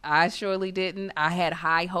this. I surely didn't. I had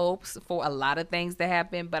high hopes for a lot of things to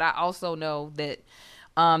happen, but I also know that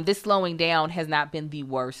this slowing down has not been the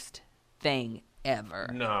worst thing ever.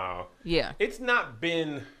 No. Yeah. It's not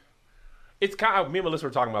been. It's kind of, me and Melissa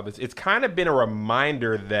were talking about this. It's kind of been a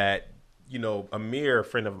reminder that, you know, Amir, a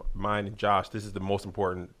friend of mine, and Josh, this is the most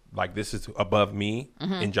important. Like, this is above me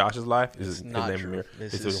in Josh's life. This is Not his name, true. Amir.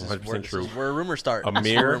 This This is is 100% true. Where rumors start.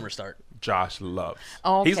 Amir, Rumors start. Josh loves.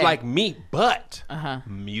 Oh, He's okay. like me, but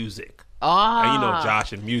music. Ah. And you know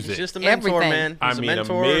Josh and music. He's just a mentor, Everything. man. I He's a mean,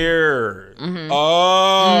 mentor. Amir.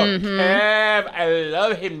 Oh, Kev, I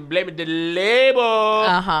love him. Blaming the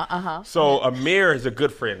label. So Amir is a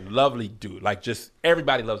good friend, lovely dude. Like, just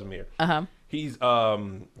everybody loves Amir. He's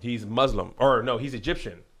Muslim, or no, he's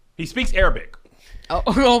Egyptian. He speaks Arabic.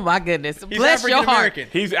 Oh my goodness. He's Bless your heart. African-American.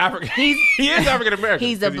 He's African. He is African American.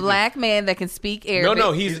 He's a black man that can speak Arabic.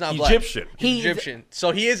 No, he's not black. Egyptian. He's Egyptian.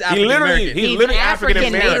 So he is He African literally, American. he's literally African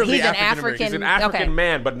American. He's an African-American. African. He's an African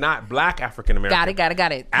man, but not black African American.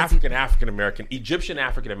 Got it. African American, Egyptian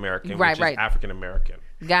African American, Right, which is right. African American.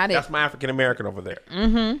 Got it. That's my African American over there.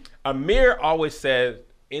 Amir always says,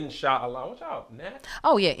 "Inshallah." What's up, Nat?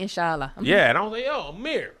 Oh yeah, inshallah. Yeah, and I was like, "Yo,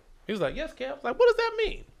 Amir." He was like, "Yes, Kev." I was like, "What does that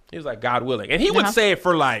mean?" He was like, "God willing," and he would say it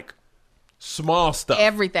for like small stuff.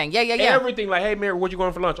 Everything. Yeah. Everything, like, "Hey, Amir, what you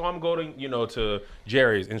going for lunch?" "Oh, I'm going, to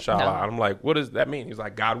Jerry's, inshallah." No. And I'm like, "What does that mean?" He's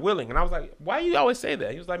like, "God willing." And I was like, "Why you always say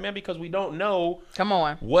that?" He was like, "Man, because we don't know Come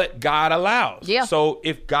on. what God allows. Yeah. So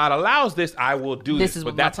if God allows this, I will do this." This is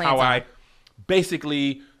But what my that's how plans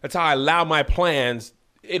that's how I allow my plans.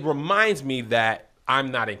 It reminds me that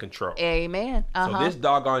I'm not in control. Amen. So this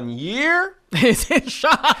doggone year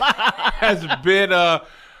Inshallah. has been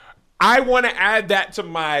I want to add that to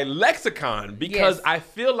my lexicon because Yes. I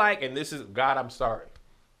feel like, and this is, God, I'm sorry.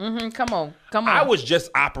 Come on. I was just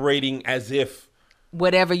operating as if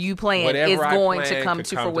Whatever you plan whatever is I going planned to come could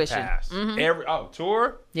to fruition. pass.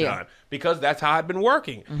 Tour Yeah. done, because that's how I've been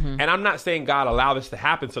working. And I'm not saying God allow this to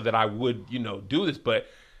happen so that I would do this, but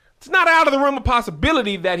it's not out of the realm of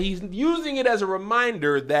possibility that He's using it as a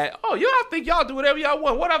reminder that, oh, y'all think y'all do whatever y'all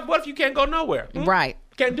want. What if you can't go nowhere? Right.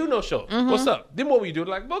 Can't do no shows. What's up? Then what we do?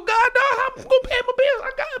 Like, well, God, no, I'm gonna pay my bills.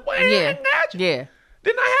 I got, boy, I got you. Yeah.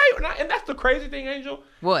 Didn't I have you? And that's the crazy thing, Angel.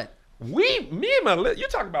 What? Me and my, you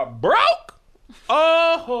talking about broke?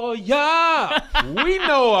 Oh yeah, we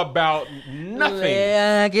know about nothing.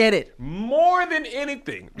 Yeah, I get it. More than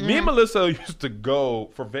anything, me and Melissa used to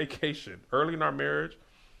go for vacation early in our marriage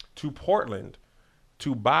to Portland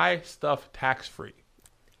to buy stuff tax free.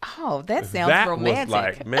 Oh, that sounds That romantic. was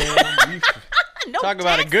like, man, we No Talk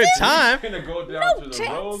about a taxes? good time. gonna go down No to the taxes.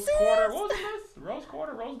 Rose Quarter. What was this? Rose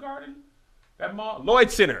Quarter, Rose Garden, that mall, Lloyd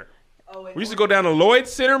Center. We used to go down to Lloyd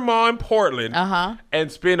Center Mall in Portland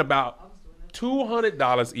and spend about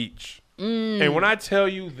 $200 each. And when I tell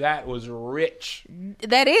you that was rich,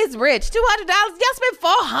 That is rich. $200. Y'all spent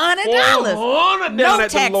 $400. $400 No down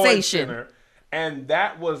at the Lloyd taxation. Center. And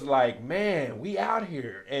that was like, man, we out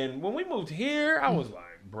here. And when we moved here, I was like,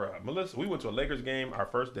 bruh, Melissa, we went to a Lakers game our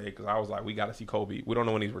first day because I was like, we got to see Kobe. We don't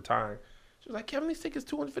know when he's retiring. She was like, Kevin, these tickets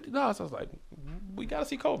 $250. I was like, we got to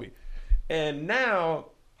see Kobe. And now,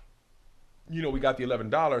 we got the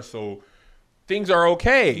 $11, so things are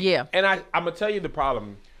okay. Yeah. And I'm going to tell you the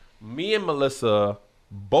problem. Me and Melissa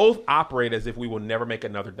both operate as if we will never make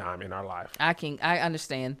another dime in our life. I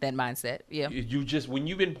understand that mindset. Yeah. You just, when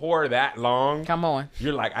you've been poor that long, Come on.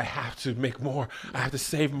 you're like, I have to make more. I have to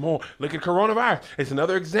save more. Look at coronavirus. It's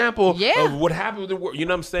another example Yeah. of what happened with the world. You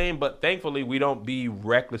know what I'm saying? But thankfully, we don't be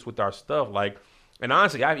reckless with our stuff. Like, and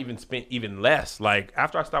honestly, I've even spent even less. Like,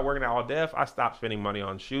 after I stopped working at All Def, I stopped spending money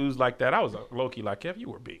on shoes like that. I was low-key like, Kev, you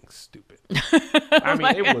were being stupid. I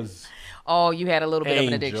mean, it was... Oh, you had a little bit of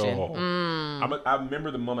an addiction. Angel. I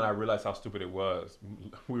remember the moment I realized how stupid it was.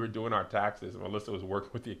 We were doing our taxes, and Melissa was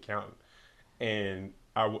working with the accountant, and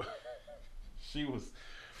she was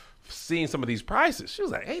seeing some of these prices. She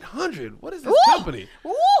was like, $800. What is this company?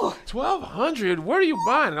 Ooh. $1,200. Where are you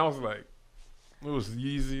buying? And I was like, it was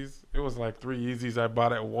Yeezys. It was like 3 Yeezys I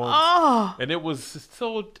bought at once, Oh. and it was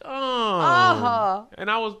so dumb. And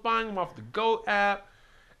I was buying them off the Go app.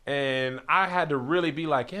 And I had to really be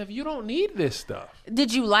like, Kev, you don't need this stuff.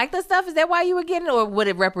 Did you like the stuff? Is that why you were getting it, or what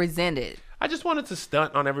it represented? I just wanted to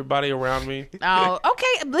stunt on everybody around me. Oh, okay.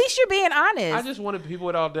 At least you're being honest. I just wanted people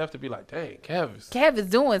at All Def to be like, dang, Kev Kev is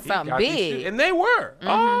doing he something got these big. shoes. And they were.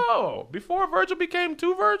 Oh, before Virgil became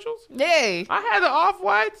 2 Virgils, Yay. I had the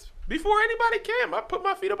Off-Whites before anybody came. I put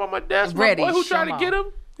my feet up on my desk. Ready, My boy who show tried to 'em get off.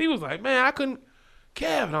 them, he was like, man, I couldn't.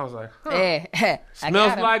 Kev. And I was like, huh. I Smells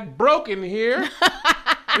got him. like broken here.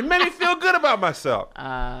 It made me feel good about myself.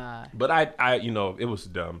 Uh, But I, it was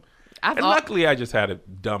dumb. And luckily, I just had a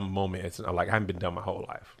dumb moment. It's not like I haven't been dumb my whole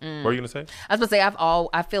life. What were you gonna say? I was gonna say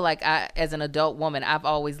I feel like as an adult woman, I've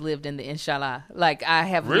always lived in the inshallah. Like I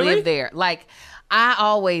have Really? lived there. Like I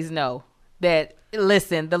always know that.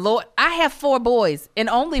 Listen, the Lord. I have 4 boys and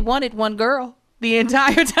only wanted one girl the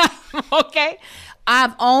entire time. Okay.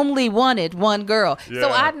 I've only wanted one girl. Yeah. So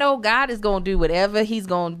I know God is going to do whatever he's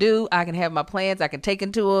going to do. I can have my plans. I can take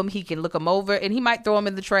them to him. He can look them over and he might throw them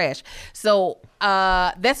in the trash. So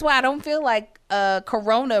that's why I don't feel like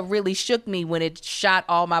Corona really shook me when it shot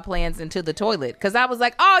all my plans into the toilet. Because I was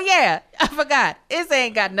like, oh, yeah, I forgot. This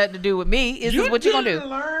ain't got nothing to do with me. Is this what you going to do?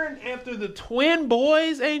 Learn after the twin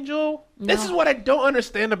boys, Angel? No. This is what I don't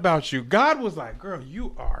understand about you. God was like, girl,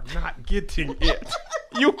 you are not getting it.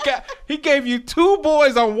 He gave you 2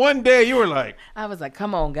 boys on one day. You were like, I was like,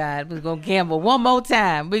 come on, God. We're going to gamble one more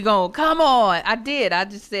time. We're going to, come on. I did. I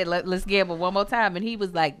just said, let's gamble one more time. And he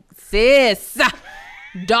was like, sis,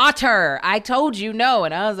 daughter, I told you no.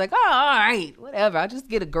 And I was like, oh, all right, whatever. I'll just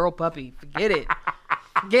get a girl puppy. Forget it.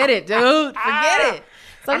 Forget it, dude. Forget it.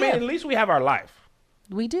 So, I mean, at least we have our life.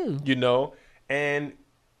 We do. And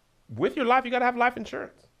with your life, you got to have life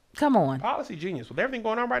insurance. Come on. Policy Genius. With everything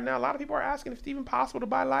going on right now, a lot of people are asking if it's even possible to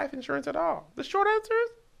buy life insurance at all. The short answer is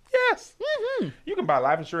yes. Mm-hmm. You can buy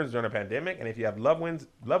life insurance during a pandemic, and if you have loved ones,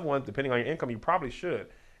 depending on your income, you probably should.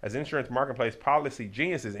 As insurance marketplace, Policy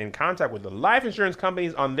Genius is in contact with the life insurance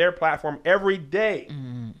companies on their platform every day.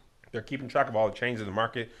 Mm. They're keeping track of all the changes in the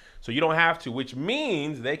market, so you don't have to, which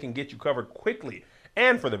means they can get you covered quickly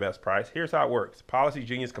and for the best price. Here's how it works. Policy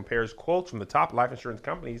Genius compares quotes from the top life insurance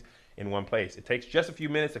companies in one place. It takes just a few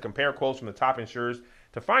minutes to compare quotes from the top insurers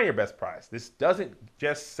to find your best price. This doesn't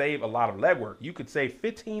just save a lot of legwork. You could save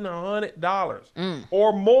 $1,500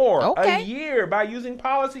 or more a year by using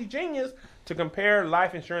Policy Genius to compare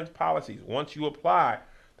life insurance policies. Once you apply,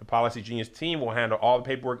 the Policy Genius team will handle all the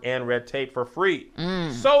paperwork and red tape for free.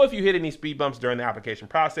 So if you hit any speed bumps during the application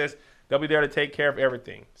process, they'll be there to take care of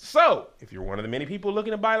everything. So if you're one of the many people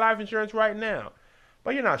looking to buy life insurance right now,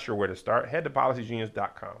 but you're not sure where to start, head to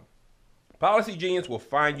PolicyGenius.com. Policy Genius will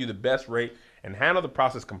find you the best rate and handle the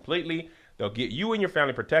process completely. They'll get you and your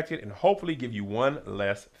family protected and hopefully give you one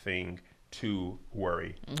less thing to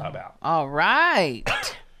worry about. All right.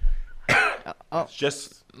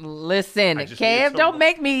 Just listen, Kev, don't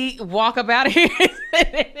make me walk up out of here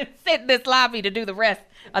and sit in this lobby to do the rest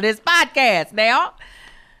of this podcast now.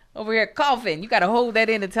 Over here coughing. You got to hold that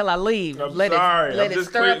in until I leave. I'm sorry. That was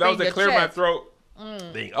to clear my throat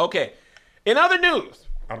thing. Okay. In other news,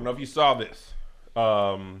 I don't know if you saw this.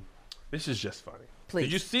 This is just funny. Please.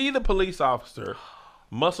 Did you see the police officer,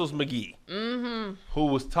 Muscles McGee, who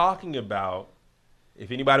was talking about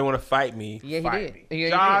if anybody want to fight me, fight me? Yeah,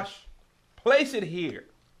 Josh, place it here.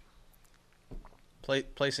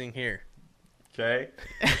 Placing here. Okay.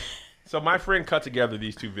 So my friend cut together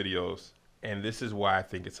these 2 videos, and this is why I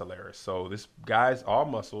think it's hilarious. So this guy's all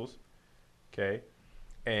muscles, okay?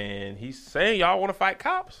 And he's saying, y'all want to fight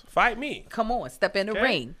cops? Fight me. Come on, step in the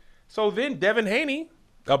ring. So then Devin Haney,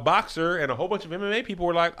 a boxer, and a whole bunch of MMA people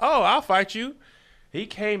were like, oh, I'll fight you. He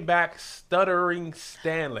came back stuttering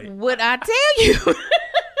Stanley. What I tell you?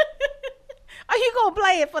 Are you going to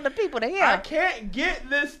play it for the people to hear? I can't get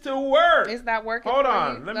this to work. It's not working. Hold for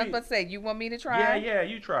on. You? I was about to say, you want me to try? Yeah,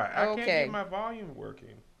 you try. I can't get my volume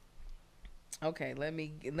working. Okay, let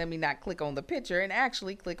me not click on the picture and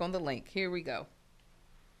actually click on the link. Here we go.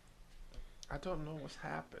 I don't know what's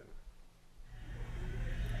happened.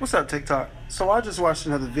 What's up, TikTok? So I just watched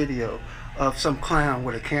another video of some clown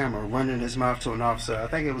with a camera running his mouth to an officer. I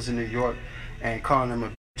think it was in New York, and calling him a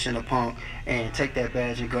bitch and a punk, and take that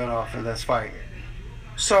badge and gun off and let's fight.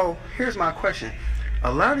 So here's my question.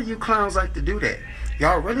 A lot of you clowns like to do that.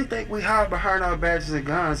 Y'all really think we hide behind our badges and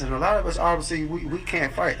guns, and a lot of us obviously we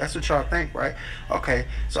can't fight. That's what y'all think, right? Okay,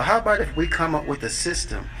 so how about if we come up with a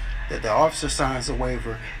system that the officer signs a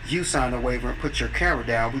waiver, you sign a waiver and put your camera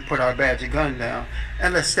down, we put our badge and gun down,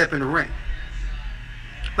 and let's step in the ring.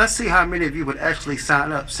 Let's see how many of you would actually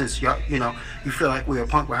sign up, since y'all, you feel like we're a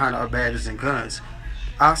punk behind our badges and guns.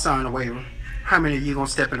 I'll sign a waiver. How many of you gonna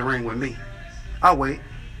step in the ring with me? I'll wait.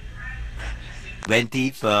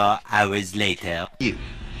 24 hours later. You.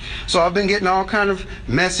 So I've been getting all kind of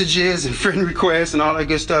messages and friend requests and all that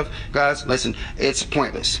good stuff. Guys, listen, it's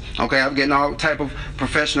pointless. Okay, I'm getting all type of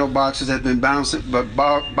professional boxers that have been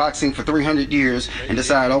boxing for 300 years and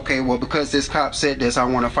decide, okay, well, because this cop said this, I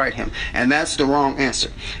want to fight him. And that's the wrong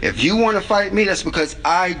answer. If you want to fight me, that's because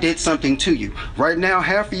I did something to you. Right now,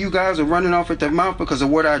 half of you guys are running off at the mouth because of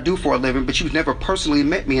what I do for a living, but you've never personally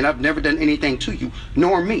met me, and I've never done anything to you,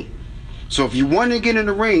 nor me. So if you want to get in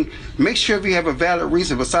the ring, make sure you have a valid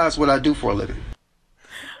reason besides what I do for a living.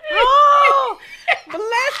 Oh,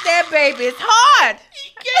 bless that baby. It's hard.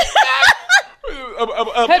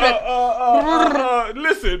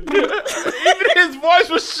 Listen, even his voice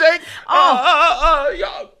was shaking.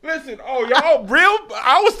 Y'all, listen. Oh, y'all real?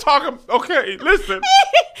 I was talking. Okay, listen.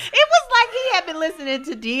 It was like he had been listening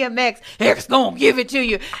to DMX. X gonna give it to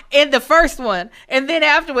you in the first one, and then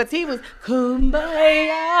afterwards he was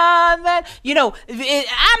kumbaya. You know,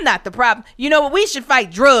 I'm not the problem. You know, we should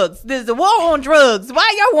fight drugs. There's a war on drugs. Why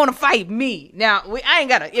y'all want to fight me? Now, I ain't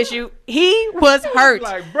got an issue. He was hurt.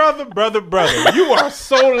 Like, brother, you are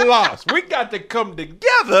so lost. We got to come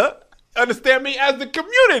together, understand me, as the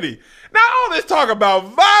community. Now, all this talk about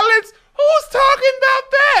violence, who's talking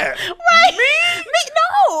about that? Right. Me?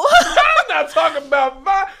 No. I'm not talking about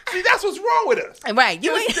violence. See, that's what's wrong with us. Right.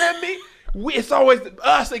 You understand me? It's always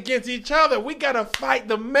us against each other. We got to fight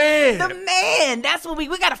the man. The man. That's what we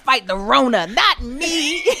got to fight the Rona, not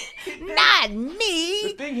me. Not me.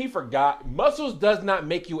 The thing he forgot, muscles does not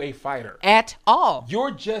make you a fighter. At all.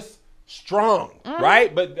 You're just strong,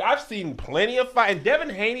 right? But I've seen plenty of fight. And Devin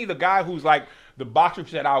Haney, the guy who's like the boxer who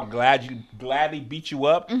said, I'll gladly beat you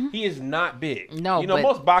up, he is not big. No, you know,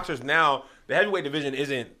 most boxers now, the heavyweight division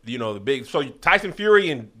isn't, you know, the big. So Tyson Fury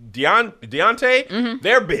and Deontay,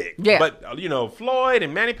 they're big. Yeah. But, you know, Floyd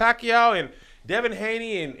and Manny Pacquiao and Devin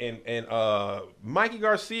Haney and Mikey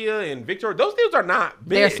Garcia and Victor, those dudes are not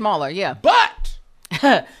big. They're smaller, yeah. But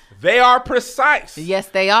they are precise. Yes,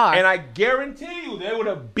 they are. And I guarantee you they would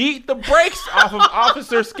have beat the brakes off of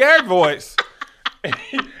Officer Scared Voice.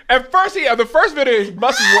 At first, the first video, his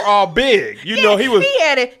muscles were all big. You know, he was. He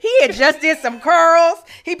had just did some curls.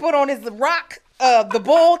 He put on his the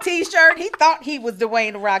Bull T-shirt. He thought he was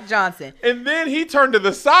Dwayne "The Rock" Johnson. And then he turned to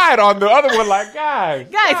the side on the other one, like, guys,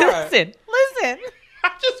 listen.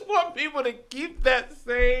 I just want people to keep that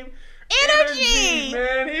same Energy,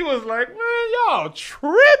 man. He was like, man, y'all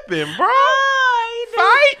tripping, bro.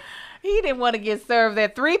 Fight. He didn't want to get served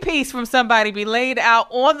that 3-piece from somebody be laid out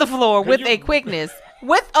on the floor with a quickness.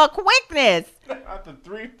 With a quickness. Not the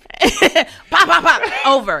 3. Pop.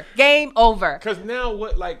 Over. Game over. Because now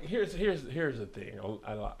what? Like, here's the thing,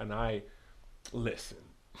 and I listen.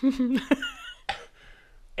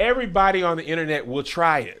 Everybody on the internet will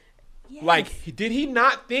try it. Yes. Like, did he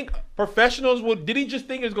not think professionals would? Did he just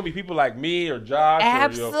think it was gonna be people like me or Josh,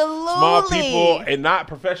 absolutely, or, you know, small people, and not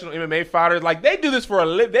professional MMA fighters? Like, they do this for a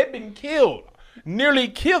living. They've been killed. Nearly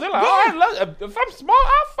killed. They're like, if I'm small,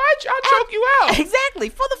 I'll fight you. I'll choke you out. Exactly,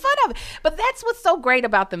 for the fun of it. But that's what's so great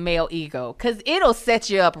about the male ego, because it'll set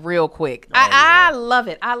you up real quick. I love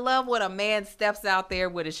it. I love when a man steps out there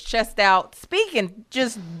with his chest out, speaking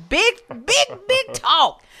just big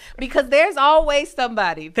talk. Because there's always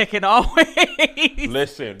somebody that can always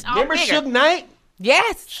listen. Remember Suge Knight?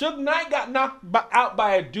 Yes. Suge Knight got knocked out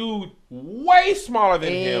by a dude way smaller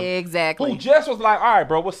than him. Exactly. Who just was like, all right,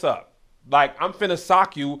 bro, what's up? Like, I'm finna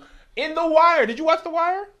sock you in The Wire. Did you watch The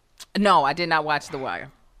Wire? No, I did not watch The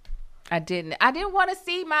Wire. I didn't want to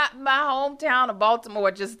see my hometown of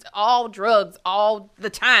Baltimore just all drugs all the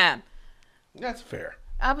time. That's fair.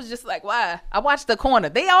 I was just like, why? I watched The Corner.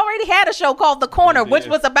 They already had a show called The Corner, which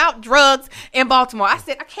was about drugs in Baltimore. I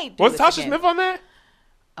said, I can't do this. Was Tasha Smith on that?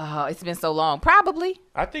 It's been so long. Probably.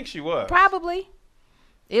 I think she was. Probably.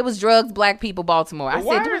 It was drugs, black people, Baltimore. The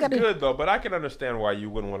Wire is good, though, but I can understand why you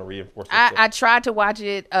wouldn't want to reinforce it. I tried to watch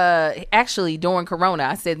it, actually, during Corona.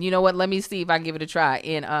 I said, you know what? Let me see if I can give it a try.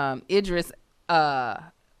 And Idris'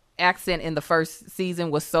 accent in the first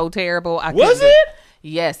season was so terrible. Was it?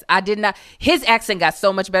 Yes, I did not. His accent got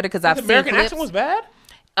so much better because I've seen American clips. accent was bad?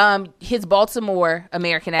 His Baltimore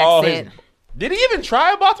American accent. Did he even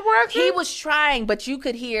try a Baltimore accent? He was trying, but you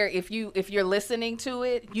could hear, if you're listening to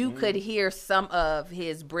it, you could hear some of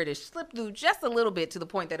his British slip through just a little bit, to the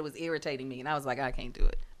point that it was irritating me. And I was like, I can't do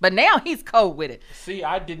it. But now he's cold with it. See,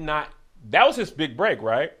 I did not. That was his big break,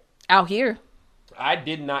 right? Out here. I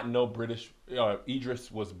did not know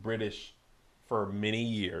Idris was British for many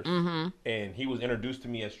years. Mm-hmm. And he was introduced to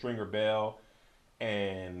me as Stringer Bell.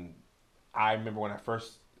 And I remember when I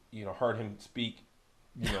first, heard him speak,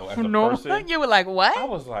 as a No, person. you were like, I what?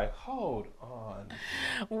 was like, hold on.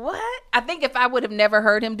 What? I think if I would have never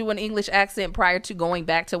heard him do an English accent prior to going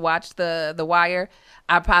back to watch the Wire,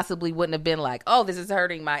 I possibly wouldn't have been like, oh, this is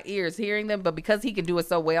hurting my ears hearing them. But because he can do it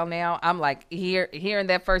so well now, I'm like, hearing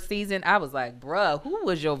that first season, I was like, bruh, who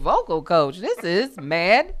was your vocal coach? This is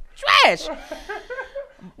mad trash.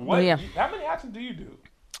 What? Yeah. How many accents do you do?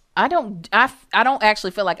 I don't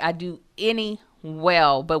actually feel like I do any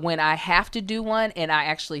well, but when I have to do one and I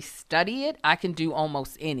actually study it, I can do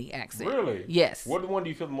almost any accent. Really? Yes. What one do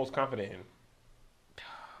you feel the most confident in?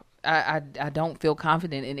 I don't feel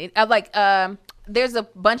confident in it. There's a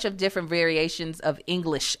bunch of different variations of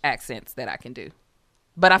English accents that I can do,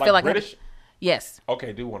 but I feel like British? yes.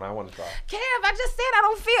 Okay, do one. I want to try. Kev, I just said I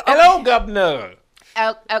don't feel. Hello, governor.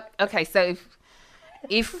 Okay, so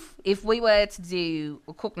if we were to do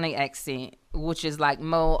a Cockney accent, which is like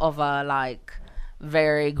more of a like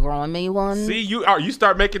very grimy one, See, you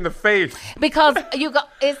start making the face. because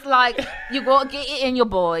it's like you got to get it in your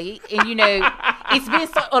body, and it's been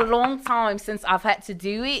a long time since I've had to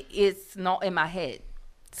do it. It's not in my head,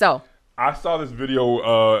 so. I saw this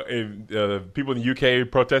video in people in the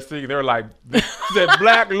UK protesting. They were like, they said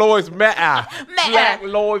Black Lives Matter. Black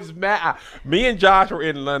Lives Matter. Me and Josh were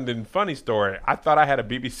in London. Funny story. I thought I had a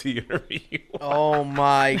BBC interview. Oh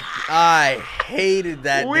my! I hated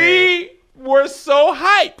that day. We were so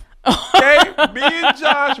hype. Okay, me and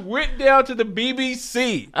Josh went down to the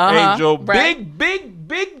BBC. Angel, right.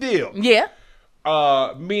 big deal. Yeah.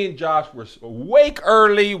 Me and Josh were awake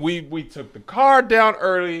early. We took the car down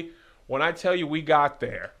early. When I tell you we got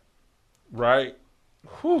there, right?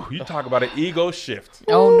 Whew, you talk about an ego shift.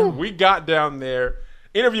 Oh, no. We got down there.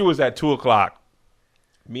 Interview was at 2:00.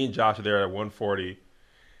 Me and Josh are there at 1:40.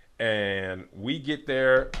 And we get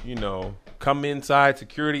there, come inside,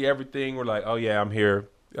 security, everything. We're like, oh, yeah, I'm here.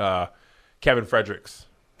 Kevin Fredericks.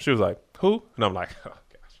 She was like, who? And I'm like, oh,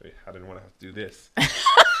 gosh, I didn't want to have to do this.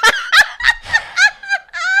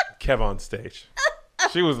 Kev on stage.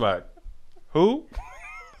 She was like, who?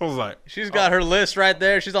 I was like, She's got her list right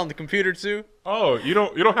there. She's on the computer too. oh, you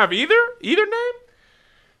don't have either name?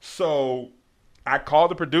 So I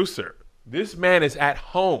called the producer. This man is at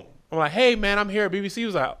home. I'm like, hey man, I'm here at BBC. He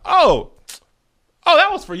was like, oh,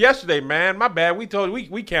 that was for yesterday, man. My bad. We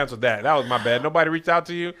canceled that. That was my bad. Nobody reached out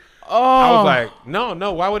to you. Oh. I was like,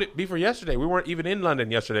 no. Why would it be for yesterday? We weren't even in London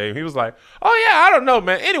yesterday. He was like, oh yeah, I don't know,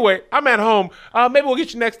 man. Anyway, I'm at home. Maybe we'll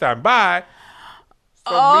get you next time. Bye.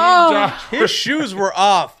 So me and Josh, His shoes were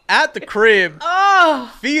off at the crib,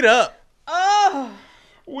 feet up.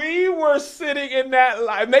 we were sitting in that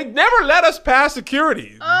line. They never let us pass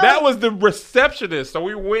security. That was the receptionist. So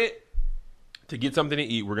we went to get something to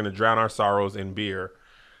eat. We're going to drown our sorrows in beer.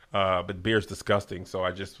 But beer's disgusting. So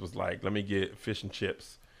I just was like, let me get fish and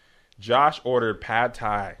chips. Josh ordered pad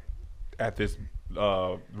thai at this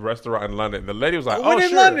restaurant in London. The lady was like, We're in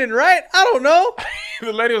sure. London, right? I don't know.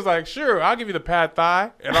 The lady was like, sure, I'll give you the pad thai.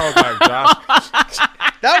 And I was like, Josh,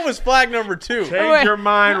 That was flag number 2. change your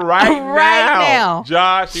mind right now.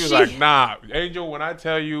 Josh, he was like, nah. Angel, when I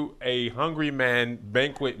tell you a hungry man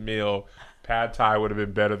banquet meal, pad thai would have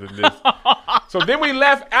been better than this. So then we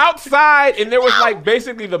left outside, and there was like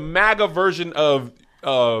basically the MAGA version of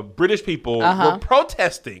British people were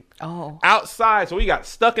protesting outside. So we got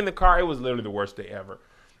stuck in the car. It was literally the worst day ever.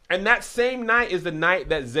 And that same night is the night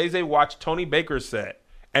that Zay watched Tony Baker's set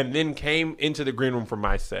and then came into the green room for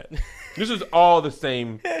my set. This was all the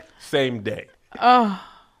same day.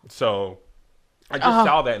 So I just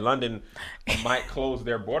saw that London might close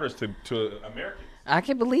their borders to Americans. I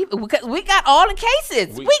can't believe it. We got all the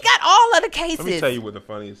cases. We got all of the cases. Let me tell you what the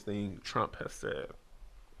funniest thing Trump has said.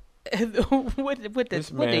 what This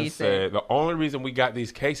did man he say? said the only reason we got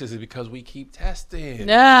these cases is because we keep testing. No,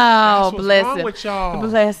 That's what's bless wrong him. with y'all.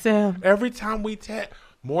 Bless him. Every time we test,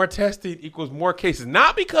 more testing equals more cases.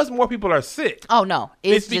 Not because more people are sick. Oh no,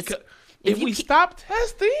 it's just because if you we keep- stop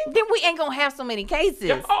testing, then we ain't gonna have so many cases.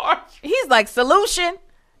 y'all, He's like, solution?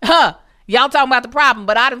 Y'all talking about the problem,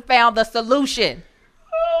 but I done found the solution.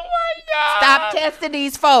 oh my God. Stop testing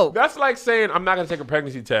these folks. That's like saying I'm not going to take a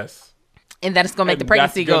pregnancy test. And that it's gonna make the And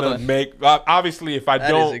pregnancy that's go gonna good. make obviously if I That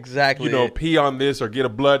don't is exactly it. pee on this or get a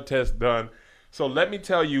blood test done. So let me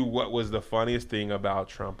tell you what was the funniest thing about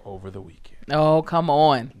Trump over the weekend. Oh, come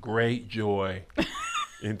on. Great joy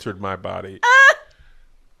entered my body.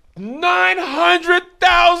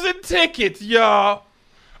 900,000 tickets, y'all.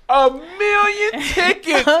 1 million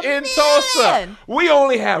tickets in Tulsa. Man. We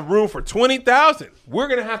only have room for 20,000. We're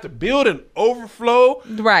going to have to build an overflow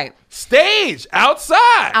Right. stage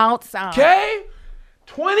outside. Outside. Okay?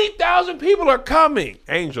 20,000 people are coming.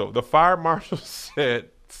 Angel, the fire marshal said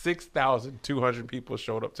 6,200 people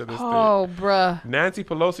showed up to this Oh, thing. bruh. Nancy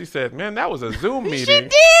Pelosi said, man, that was a Zoom meeting. She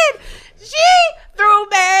did. She threw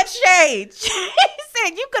bad shade. She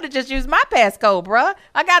said, you could have just used my passcode, bruh.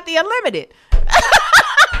 I got the unlimited.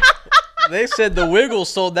 They said the Wiggles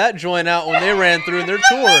sold that joint out when they ran through their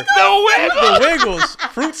tour. The Wiggles. The Wiggles.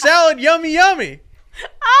 Fruit salad, yummy, yummy.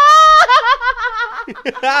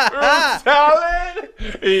 Salad.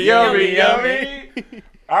 Yummy, yummy.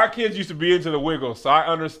 Our kids used to be into the Wiggles, so I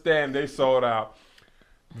understand they sold out.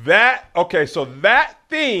 So that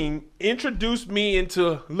thing introduced me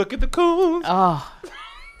into look at the coons. Oh,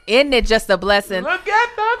 isn't it just a blessing? Look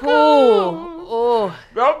at the Ooh, coons. ooh.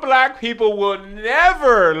 The black people will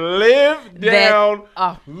never live down.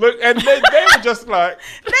 Look, and they were just like,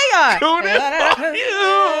 They are. coon is for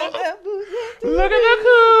you. Look at the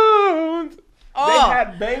coons. They Oh.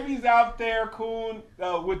 had babies out there, coon,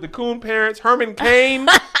 with the coon parents, Herman Cain.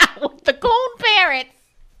 With the coon parents.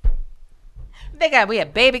 We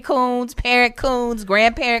had baby coons, parent coons,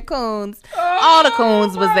 grandparent coons. All the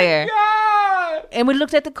coons was there. God. And we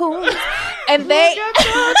looked at the coons. And they Look at the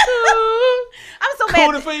coons. I'm so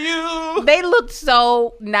Cooning mad. for you. They looked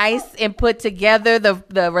so nice and put together. The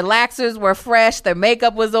relaxers were fresh. Their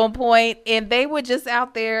makeup was on point, and they were just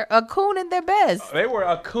out there cooning their best. They were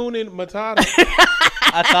a cooning Matata.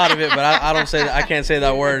 I thought of it, but I don't say that. I can't say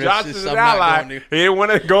that word. Josh It's is just, an I'm not ally. going to. He didn't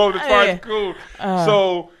want to go as far Yeah. as cool.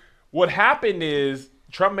 So what happened is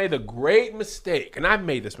Trump made a great mistake, and I've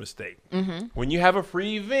made this mistake. Mm-hmm. When you have a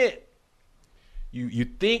free event, you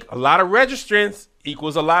think a lot of registrants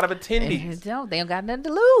equals a lot of attendees. They don't got nothing to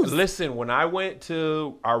lose. Listen, when I went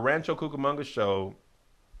to our Rancho Cucamonga show,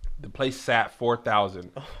 the place sat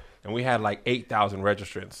 4,000. And we had like 8,000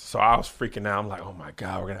 registrants. So I was freaking out. I'm like, oh my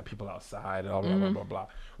God, we're going to have people outside. Blah, blah, blah, blah, blah.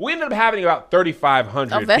 We ended up having about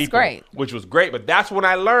 3,500 Oh, that's people. great. Which was great. But that's when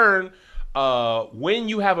I learned when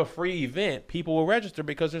you have a free event, people will register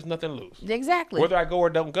because there's nothing to lose. Exactly. Whether I go or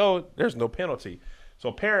don't go, there's no penalty. So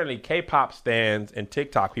apparently K-pop stands and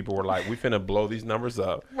TikTok people were like, we finna blow these numbers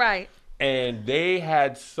up. Right. And they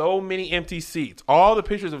had so many empty seats. All the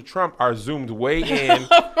pictures of Trump are zoomed way in.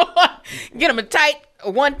 Get him a tight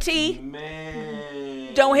 1T.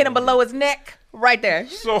 Man. Don't hit him below his neck. Right there.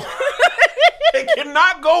 So it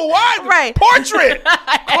cannot go wide. Right. Portrait.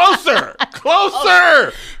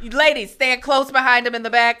 Closer. Ladies, stand close behind him in the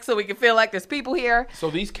back so we can feel like there's people here. So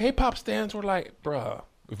these K-pop stands were like, bruh,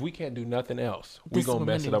 if we can't do nothing else, we This is gonna what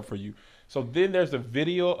we mess it do. up for you. So then there's a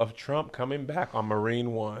video of Trump coming back on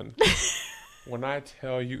Marine One. When I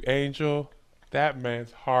tell you, Angel, that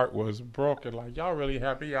man's heart was broken. Like, y'all really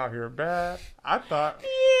have me out here bad. I thought He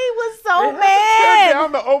was they so had to tear mad.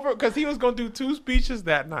 down the over because he was gonna do 2 speeches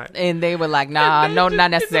that night. And they were like, nah, no,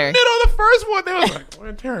 not necessary. In the middle of the first one, they was like,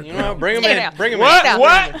 "Man, tear it You know, down." bring him Tear it in. down. Bring him What? down.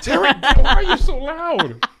 What? Tear it down. Why are you so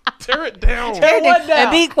loud? Tear it down. what down?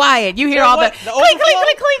 And be quiet. You hear Tear all the what? clink, The clink, overflow?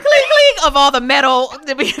 clink, clink, clink, clink of all the metal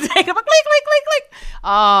to be taken. Clink, clink, clink, clink.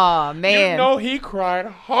 Oh, man. You know he cried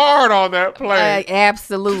hard on that plane.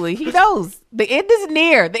 Absolutely. He knows. The end is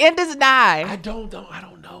near. The end is nigh. I don't know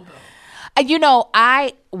though. You know,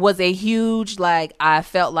 I was a huge, I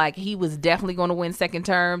felt like he was definitely going to win second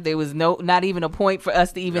term. There was not even a point for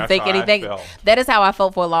us to even That's think how I anything. felt. That is how I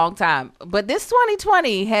felt for a long time. But this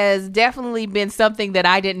 2020 has definitely been something that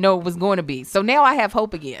I didn't know it was going to be. So now I have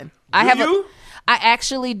hope again. I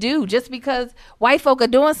actually do, just because white folk are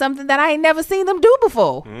doing something that I ain't never seen them do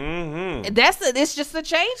before. Mm-hmm. It's just a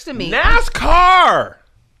change to me. NASCAR.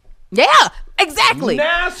 Yeah, exactly.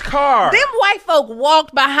 NASCAR. Them white folk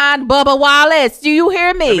walked behind Bubba Wallace. Do you hear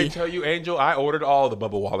Let me me? tell you, Angel, I ordered all the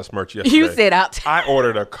Bubba Wallace merch yesterday. You said out. I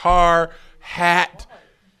ordered a car, hat,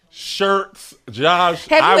 shirts. Josh,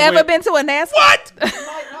 Have you ever been to a NASCAR? What? Girl,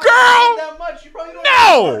 That much. You probably don't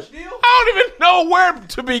have no. a merch deal. I don't even know where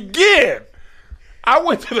to begin. I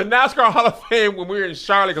went to the NASCAR Hall of Fame when we were in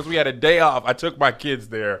Charlotte because we had a day off. I took my kids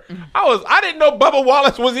there. I didn't know Bubba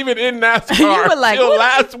Wallace was even in NASCAR You were like, until what?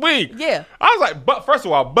 last week. Yeah. I was like, but first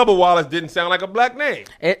of all, Bubba Wallace didn't sound like a black name.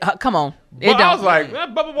 Come on. But I was like,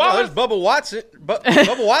 Bubba No, Wallace, there's Bubba Watson.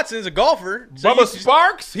 Bubba Watson's a golfer. So Bubba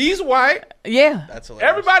Sparks, he's white. yeah. That's hilarious.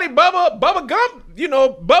 Everybody, Bubba Gump,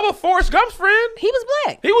 Bubba Forrest Gump's friend. He was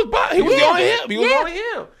black. He was the Yeah. only him. He was Yeah. only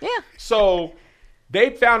him. Yeah. So they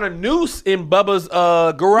found a noose in Bubba's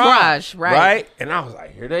garage. Right. And I was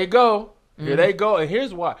like, here they go. Here they go. And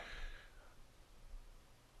here's why.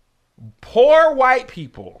 Poor white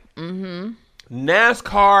people.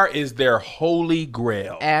 NASCAR is their holy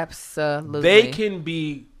grail. Absolutely. They can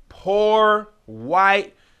be poor,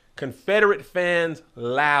 white, Confederate fans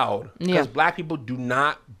loud. Because Yeah. black people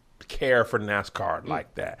care for NASCAR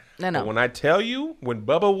like that. No. But when I tell you, when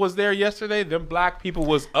Bubba was there yesterday, them black people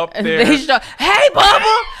was up And there. they start, hey,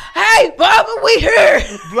 Bubba, we here.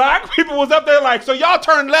 Black people was up there like, so y'all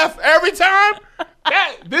turn left every time?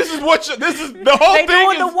 This is the whole They thing.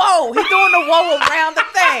 doing the whoa. He's doing the whoa around the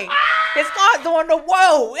thing. His car's doing the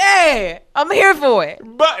whoa. Yeah, I'm here for it.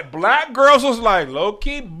 But black girls was like, low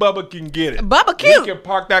key, Bubba can get it. Bubba cute. He can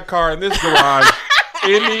park that car in this garage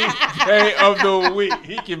any day of the week.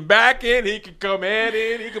 He can back in, he can come head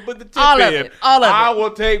in, he can put the tip All in. of it, all of I it. will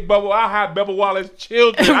take Bubba. I have Bubba Wallace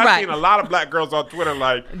children. I've Right. seen a lot of black girls on Twitter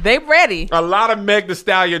like They ready. a lot of Meg Thee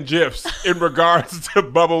Stallion gifs in regards to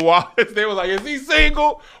Bubba Wallace. They was like, is he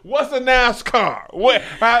single? What's a NASCAR?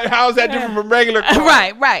 How is that different from regular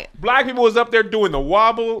car? Right. Black people was up there doing the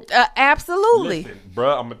wobble. Absolutely. Listen,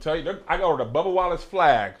 bruh, I'm gonna tell you, I got the Bubba Wallace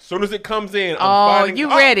flag. As soon as it comes in, I'm Oh, finding. you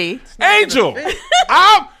ready? Angel?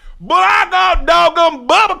 But I got doggone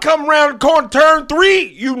Bubba come around the corner, turn 3.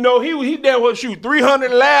 You know he damn well shoot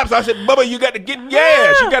 300 laps. I said, Bubba, you got to get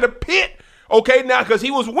gas. You got to pit. Okay, now because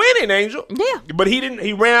he was winning, Angel. Yeah. But he didn't.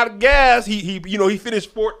 He ran out of gas. He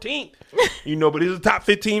finished 14th. But he's a top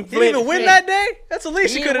 15. He didn't even win that day? That's the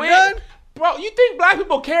least he could have done. Bro, you think black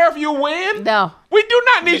people care if you win? No. We do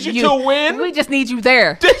not need you to win. We just need you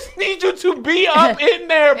there. Just need you to be up in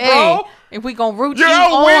there, bro. Hey, if we gonna root You're you a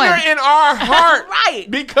on, winner in our heart. Right.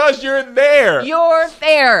 Because you're there. you're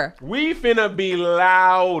there. We finna be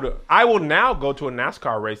loud. I will now go to a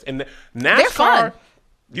NASCAR race. And NASCAR. They're fun.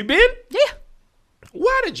 You been? Yeah.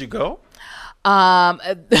 Why did you go?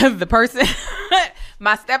 The person,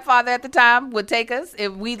 my stepfather at the time would take us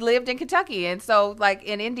if we lived in Kentucky, and so like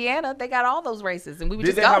in Indiana, they got all those races, and we would Did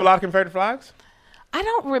just they go. have a lot of Confederate flags? I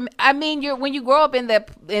don't remember. I mean, when you grow up in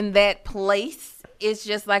that place, it's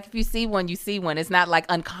just like if you see one, you see one. It's not like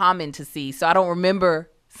uncommon to see. So I don't remember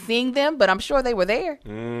seeing them, but I'm sure they were there.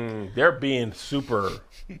 They're being super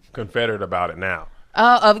Confederate about it now.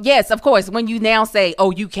 Yes, of course. When you now say,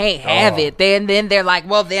 "Oh, you can't have it," then they're like,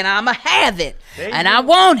 "Well, then I'ma have it, and I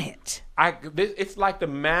want it." It's like the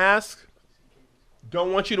mask.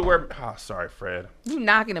 Don't want you to wear. Oh, sorry, Fred. You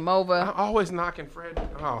knocking him over. I'm always knocking Fred.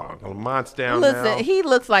 Oh, mine's down Listen, now. he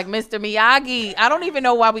looks like Mr. Miyagi. I don't even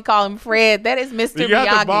know why we call him Fred. That is Mr. He got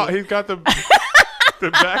Miyagi. the ball. He's got the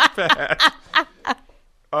the backpack.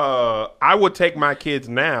 I would take my kids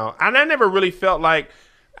now, and I never really felt like.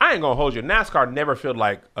 I ain't gonna hold you. NASCAR never felt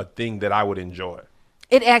like a thing that I would enjoy.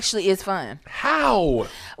 It actually is fun. How?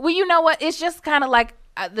 Well, you know what? It's just kind of like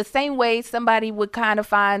the same way somebody would kind of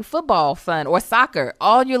find football fun or soccer.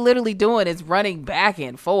 All you're literally doing is running back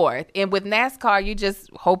and forth. And with NASCAR, you're just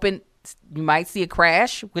hoping you might see a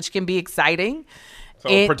crash, which can be exciting. So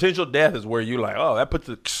And potential death is where you like, oh, that puts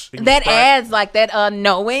it. that adds like that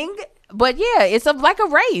unknowing. But yeah, it's like a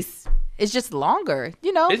race. It's just longer,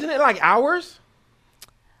 Isn't it like hours?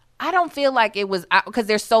 I don't feel like it was because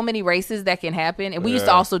there's so many races that can happen. And we used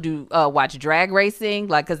to Yeah. also do watch drag racing,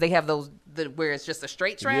 like because they have those where it's just a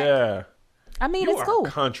straight track. Yeah. I mean, You it's are cool.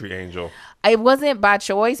 a country angel. It wasn't by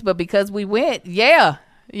choice, but because we went, yeah,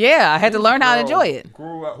 I had to learn how to enjoy it.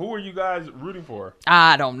 Grew up. Who are you guys rooting for?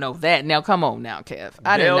 I don't know that. Now, come on now, Kev.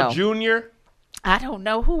 I didn't know. Jr.? I don't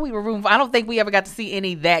know who we were rooting for. I don't think we ever got to see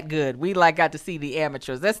any that good. We got to see the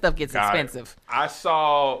amateurs. That stuff gets Got it. expensive. I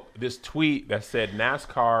saw this tweet that said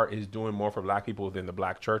NASCAR is doing more for black people than the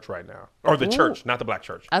black church right now. Or the church, not the black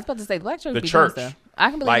church. I was about to say the black church. The be church. doing stuff. I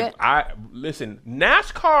can believe it. Listen,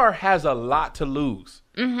 NASCAR has a lot to lose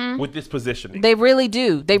with this positioning. They really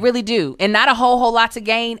do. They really do. And not a whole lot to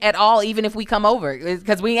gain at all, even if we come over.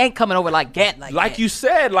 Because we ain't coming over like that. Like you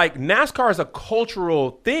said, NASCAR is a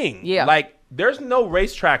cultural thing. Yeah. There's no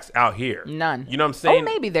racetracks out here. None. You know what I'm saying? Oh,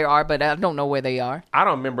 maybe there are, but I don't know where they are. I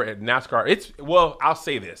don't remember at NASCAR. I'll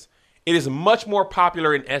say this. It is much more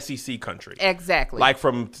popular in SEC country. Exactly. Like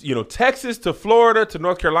from, Texas to Florida to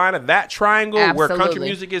North Carolina, that triangle where country Absolutely.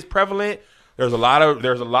 music is prevalent, there's a lot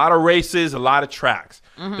of races, a lot of tracks.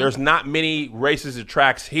 Mm-hmm. There's not many races or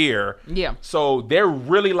tracks here. Yeah. So they're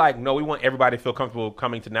really no, we want everybody to feel comfortable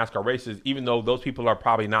coming to NASCAR races, even though those people are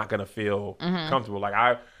probably not going to feel Mm-hmm. comfortable.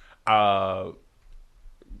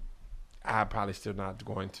 I'm probably still not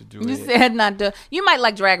going to do You it. said not to. You might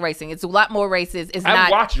like drag racing. It's a lot more races. It's I've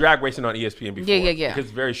not. watched drag racing on ESPN before. Yeah. Because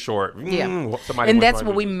it's very short. Yeah. Somebody And wants that's my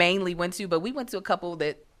what we business. mainly went to. But we went to a couple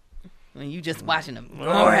that when you just watching them go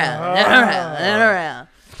around and around.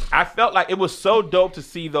 I felt like it was so dope to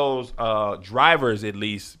see those drivers at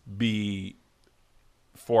least be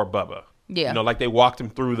for Bubba. Yeah. They walked him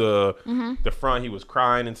through the front. He was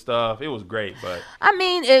crying and stuff. It was great, but I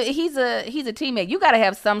mean, he's a teammate. You got to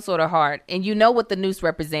have some sort of heart, and you know what the noose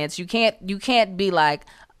represents. You can't be like,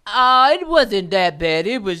 it wasn't that bad.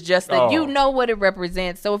 It was just that you know what it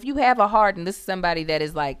represents. So if you have a heart, and this is somebody that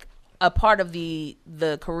is like a part of the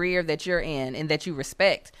career that you're in and that you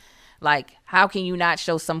respect, like how can you not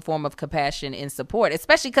show some form of compassion and support?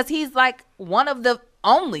 Especially because he's like one of the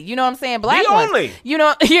only, you know what I'm saying, black The ones. only. You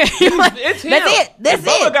know, It's him. that's it. That's if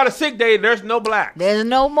Bubba it. got a sick day, there's no blacks. There's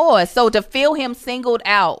no more. So to feel him singled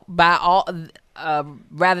out by all,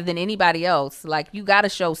 rather than anybody else, like you got to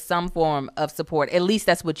show some form of support. At least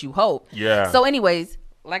that's what you hope. Yeah. So, anyways,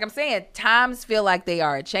 like I'm saying, times feel like they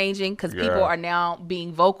are changing because people are now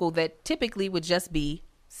being vocal that typically would just be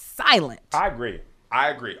silent. I agree.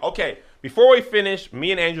 Okay, before we finish, me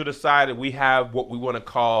and Angel decided we have what we want to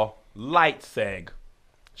call light seg,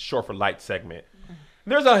 short for light segment.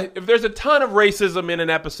 If there's a ton of racism in an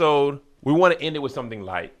episode, we want to end it with something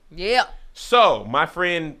light. Yeah. So, my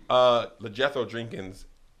friend LeJethro Jenkins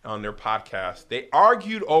on their podcast, they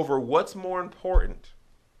argued over what's more important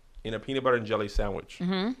in a peanut butter and jelly sandwich,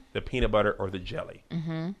 the peanut butter or the jelly.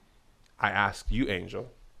 I asked you, Angel,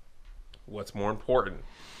 what's more important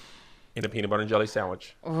in a peanut butter and jelly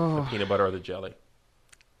sandwich, the peanut butter or the jelly?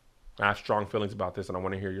 I have strong feelings about this, and I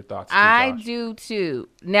want to hear your thoughts too, I Josh. do too.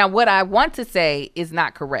 Now, what I want to say is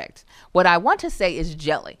not correct. What I want to say is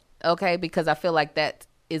jelly, okay? Because I feel like that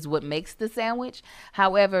is what makes the sandwich.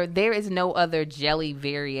 However, there is no other jelly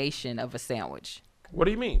variation of a sandwich. What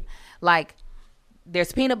do you mean? Like,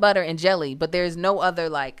 there's peanut butter and jelly, but there's no other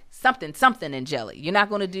like something in jelly. You're not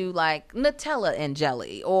going to do like Nutella and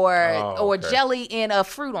jelly or okay. jelly and a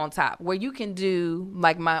fruit on top, where you can do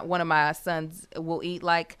like one of my sons will eat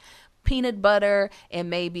like peanut butter and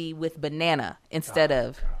maybe with banana instead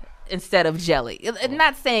of jelly. I'm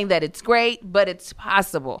not saying that it's great, but it's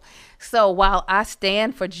possible. So while I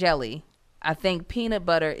stand for jelly, I think peanut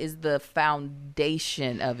butter is the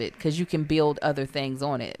foundation of it because you can build other things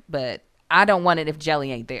on it. But I don't want it if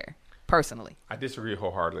jelly ain't there, personally. I disagree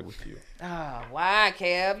wholeheartedly with you. Oh, why,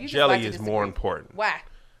 Kev? You just Jelly like to is disagree. more important. Why?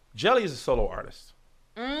 Jelly is a solo artist.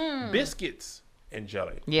 Biscuits and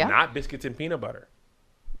jelly. Yeah. Not biscuits and peanut butter.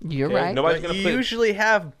 You're Okay? right. Nobody's But going to you put... usually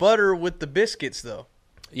have butter with the biscuits, though.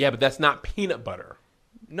 Yeah, but that's not peanut butter.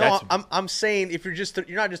 No, That's- I'm saying if you're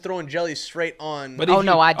not just throwing jelly straight on. But Oh, if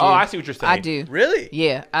no, I do. Oh, I see what you're saying. I do. Really?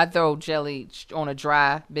 Yeah, I throw jelly on a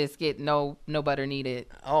dry biscuit. No butter needed.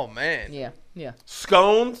 Oh man. Yeah.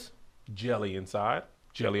 Scones, jelly inside,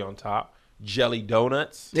 jelly on top, jelly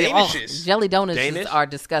donuts. Danishes. Jelly donuts Danish? are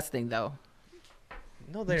disgusting, though.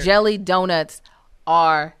 No, they're. Jelly donuts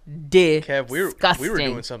are disgusting. Kev, we were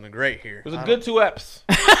doing something great here. It was a good 2 eps.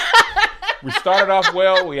 We started off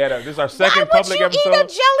well. This is our second Why would public you episode. eat a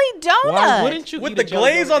jelly donut? Why wouldn't you With eat the a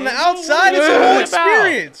jelly glaze donut? on the Angel? outside, What it's are a you whole about?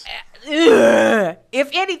 experience. Ugh. If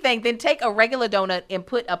anything, then take a regular donut and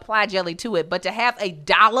apply jelly to it. But to have a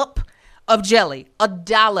dollop of jelly,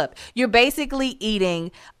 you're basically eating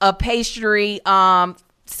a pastry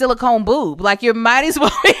silicone boob. Like you might as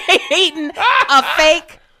well be eating a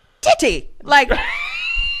fake titty. Like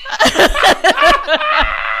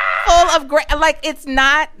full of like it's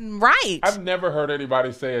not right. I've never heard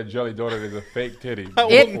anybody say a jelly donut is a fake titty. Well,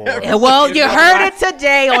 you heard it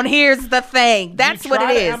today on Here's the Thing. That's what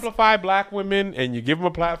it is. Amplify black women, and you give them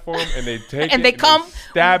a platform, and they take And it they come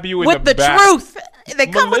stab you in with the back. truth. They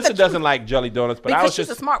come with Melissa the doesn't truth. like jelly donuts, but I Because was she's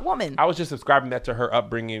just a smart woman. I was just ascribing that to her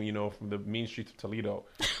upbringing, from the mean streets of Toledo.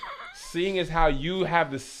 Seeing as how you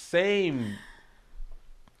have the same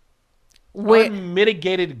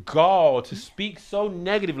unmitigated gall to speak so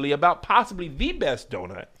negatively about possibly the best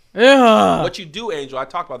donut. What you do, Angel, I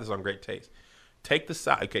talked about this on Great Taste. Take the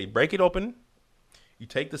side, okay, break it open. You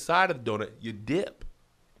take the side of the donut, you dip,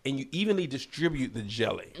 and you evenly distribute the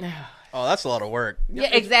jelly. Oh, that's a lot of work. Yeah,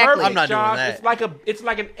 It's exactly. perfect, I'm not doing Josh. that. It's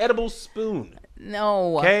like an edible spoon.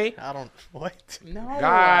 No. Okay, I don't. What? No.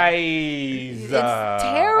 guys, It's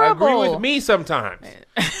terrible. Agree with me sometimes.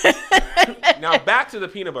 Now back to the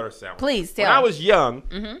peanut butter sandwich. Please tell. When I was young,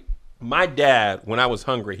 my dad, when I was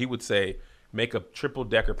hungry, he would say, "Make a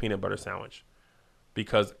triple-decker peanut butter sandwich,"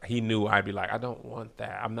 because he knew I'd be like, "I don't want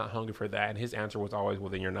that. I'm not hungry for that." And his answer was always, "Well,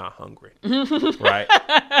 then you're not hungry." Right?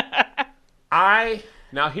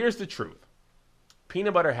 Now here's the truth.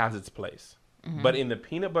 Peanut butter has its place. But in the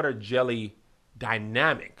peanut butter jelly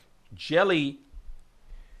dynamic, jelly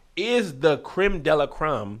is the creme de la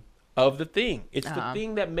creme of the thing. It's the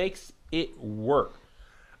thing that makes it work.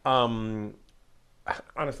 Honestly,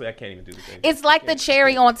 I can't even do the thing. It's like the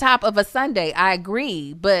cherry on top of a sundae. I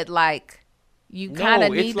agree, but like you kind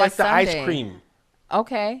of need it's like the the sundae. ice cream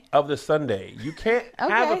Okay. of the sundae. You can't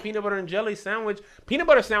have a Okay. peanut butter and jelly sandwich. Peanut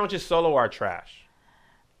butter sandwiches solo are trash.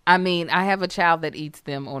 I mean, I have a child that eats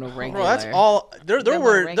them on a regular. Bro, that's all. There They're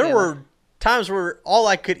were regular. times where all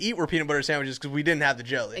I could eat were peanut butter sandwiches because we didn't have the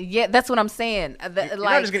jelly. Yeah, that's what I'm saying. You're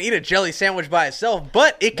not just gonna eat a jelly sandwich by itself,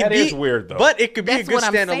 but it could That be is weird, though. But it could be a That's good what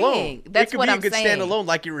I'm standalone. saying. That's it could what be I'm a good saying. standalone,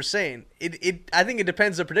 like you were saying. I think it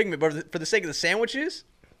depends on the predicament, but for the sake of the sandwiches,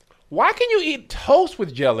 Why can you eat toast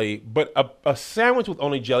with jelly, but a sandwich with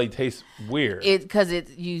only jelly tastes weird? Because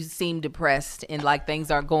you seem depressed and like things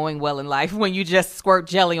aren't going well in life when you just squirt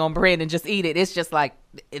jelly on bread and just eat it. It's just like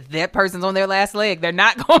if that person's on their last leg, they're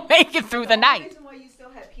not gonna make it through the The night. reason why you still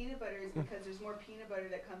have peanut butter is because there's more peanut butter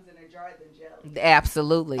that comes in a jar than jelly.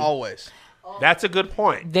 Absolutely. always. That's a good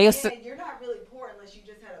point. They'll And you're not really poor unless you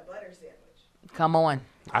just had a butter sandwich. come on.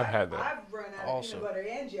 I've had that. I've run out of Also. peanut butter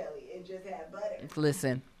and jelly and just had butter.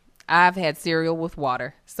 Listen, I've had cereal with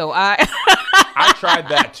water, so I. I tried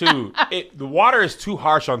that too. The water is too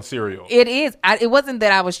harsh on cereal. It is. It wasn't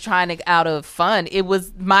that I was trying to out of fun. It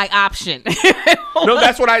was my option. No,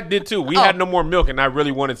 that's what I did too. We Oh. had no more milk, and I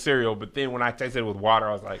really wanted cereal. But then when I tasted it with water,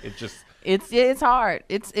 I was like, it just. It's hard.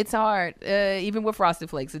 It's hard. Even with Frosted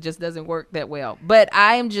Flakes, it just doesn't work that well. But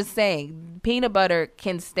I am just saying, peanut butter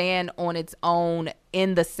can stand on its own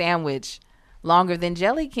in the sandwich longer than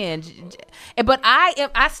jelly can. But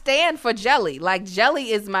I stand for jelly. Like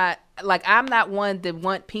jelly is my I'm not one that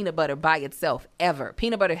want peanut butter by itself ever.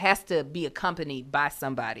 Peanut butter has to be accompanied by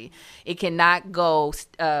somebody. It cannot go.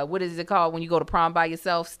 What is it called when you go to prom by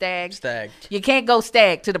yourself? Stag. You can't go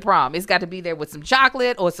stag to the prom. It's got to be there with some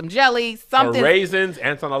chocolate or some jelly, Or something. raisins,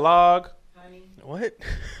 ants on a log. What?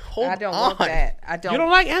 Hold I don't on. want that. I don't. You don't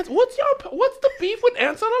like ants? What's the beef with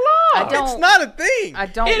ants on a log? I don't. It's not a thing. I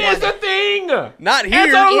don't. It want is a thing. Not here.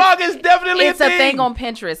 Ants on a It's- log is definitely It's a a thing. thing on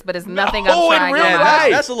Pinterest, but it's nothing No, I'm in trying real to Yeah,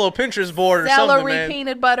 life. that's a little Pinterest board or something, Celery, man.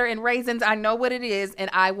 peanut butter, and raisins. I know what it is, and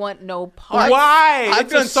I want no part. Why? I've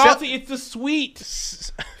It's a done salty. It's a sweet.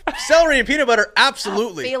 Celery and peanut butter,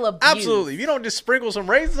 absolutely. I feel abused. Absolutely. You don't just sprinkle some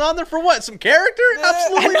raisins on there for what? Some character?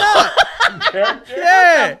 Absolutely not. Ants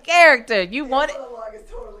Yeah. Character. You want it. The log is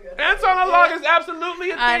totally a on a log is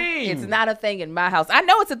absolutely a thing. It's not a thing in my house. I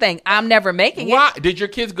know it's a thing. I'm never making Why did your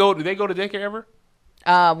kids go? Did they go to daycare ever?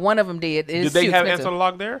 it. One of them did. Did It's they too have expensive. ants on a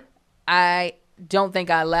log there? I don't think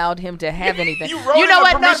I allowed him to have anything. You wrote in know a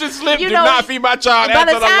what? No, permission slip. you Do know- not feed my child By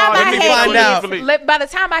ants the on a time log. I Let me had find out. kids, by the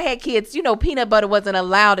time I had kids, peanut butter wasn't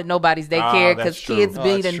allowed at nobody's daycare that's because true. kids Oh,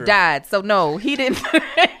 beat that's and true. died. So no, he didn't.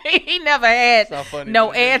 He never had not funny, no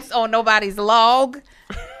but it is. ants on nobody's log,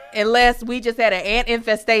 unless we just had an ant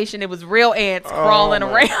infestation. It was real ants crawling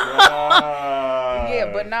around. Yeah,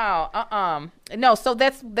 but no, no. So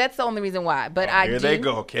that's the only reason why. But I Here do. they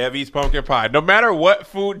go. Kev eats pumpkin pie. No matter what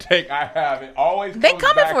food take I have, it always They comes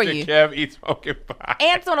coming back for to you. Kev eats pumpkin pie.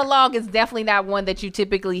 Ants on a log is definitely not one that you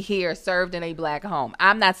typically hear served in a black home.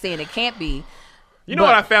 I'm not saying it can't be. You know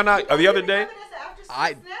what I found out the other day?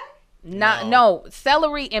 I- No,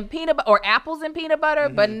 celery and peanut butter or apples and peanut butter,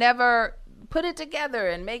 but never put it together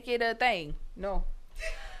and make it a thing. No.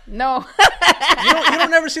 You don't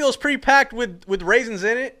never see those pre-packed with raisins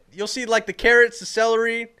in it. You'll see like the carrots, the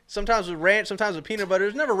celery, sometimes with ranch, sometimes with peanut butter.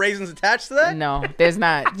 There's never raisins attached to that. No, there's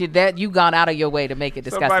not. That you've gone out of your way to make it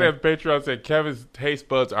disgusting. Somebody on Patreon said Kevin's taste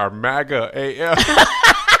buds are MAGA AF.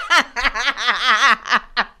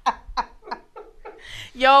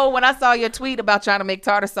 Yo, when I saw your tweet about trying to make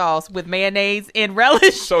tartar sauce with mayonnaise and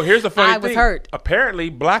relish, So here's the funny I thing. was hurt. Apparently,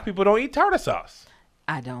 black people don't eat tartar sauce.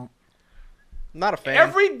 I don't. Not a fan.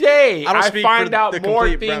 Every day, I don't I speak find for out the more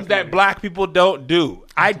complete things brown that community. black people don't do.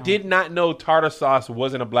 I did not know tartar sauce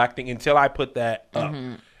wasn't a black thing until I put that up.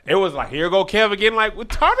 It was like, here go Kev again. Like, with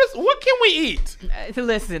tartar, what can we eat?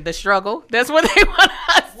 Listen, the struggle. That's what they want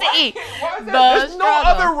us to eat. Why is that? The There's no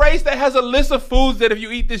struggle. other race that has a list of foods that if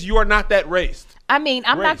you eat this, you are not that race. I mean,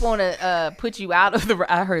 I'm not Race. going to put you out of the.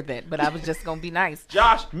 I heard that, but I was just going to be nice.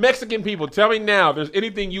 Josh, Mexican people, tell me now, if there's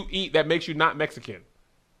anything you eat that makes you not Mexican.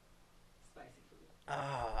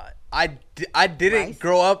 I didn't Rice?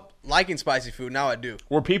 grow up liking spicy food. Now I do.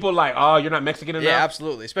 Were people like, oh, you're not Mexican enough? Yeah,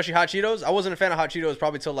 absolutely. Especially hot Cheetos. I wasn't a fan of hot Cheetos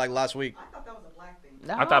probably till like last week. I thought that was a black thing.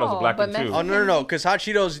 I thought it was a black but thing, too. Oh no, because hot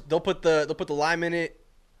Cheetos they'll put the lime in it.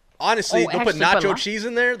 Honestly, Oh, they'll put actually put nacho lime? cheese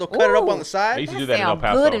in there. They'll cut it up on the I side. used to do that in El Sound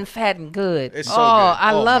Paso. good and fat and good. It's so oh, good.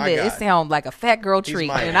 I Oh, love my it. God. It sounds like a fat girl treat,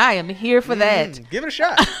 mine. and I am here for that. Give it a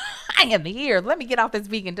shot. I am here. Let me get off this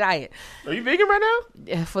vegan diet Are you vegan right now?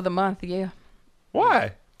 Yeah, for the month. Yeah,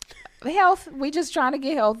 Why? health. We just trying to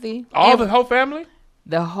get healthy. All And the whole family?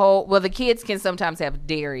 the kids can sometimes have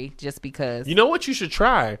dairy just because. You know what you should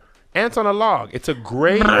try? Ants on a log. It's a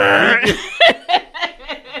great.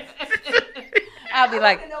 I'll be I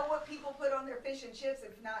like want to know what people put on their fish and chips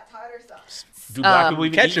if not tartar sauce. Do black people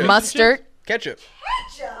even eat ketchup. fish and mustard. chips? Ketchup.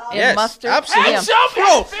 Ketchup. and mustard. absolutely. Yeah. Ketchup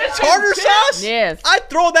Bro, and fish and tartar chips? sauce? Yes. I'd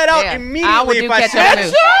throw that out Yeah. immediately I would do if I ketchup said too.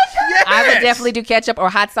 Yes. I would definitely do ketchup or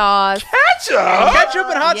hot sauce. Ketchup? Ketchup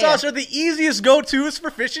and hot Yeah. sauce are the easiest go-tos for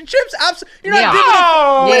fish and chips. You're not Yeah. dipping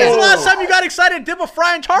Oh. When is the Yeah. last time you got excited to dip a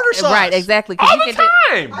fry in tartar sauce? Right, exactly. 'cause All you the can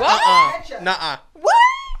time. I like ketchup. Nuh-uh.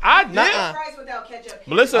 I did. Nuh-uh. Fries without ketchup.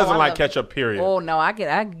 Melissa doesn't I like love- ketchup, period. Oh no, I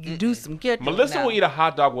can do some ketchup. Melissa now. will eat a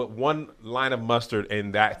hot dog with one line of mustard,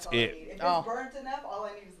 and that's All I need. it. If it's Oh. burnt enough, all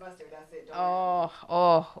I need is mustard. That's it. Don't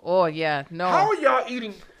Oh, yeah. No, How are y'all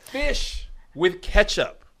eating fish with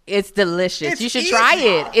ketchup? it's delicious. It's You should try easy.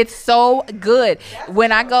 it. It's so good.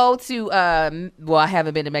 When I go to, well, I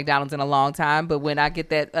haven't been to McDonald's in a long time, but when I get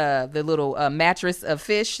that, the little mattress of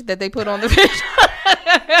fish that they put on the fish.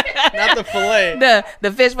 Not the fillet.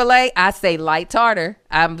 The fish fillet, I say light tartar.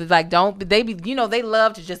 I'm like, they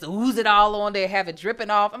love to just ooze it all on there, have it dripping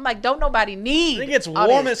off. I'm like, don't nobody need. It gets all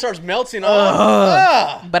warm and this. it starts melting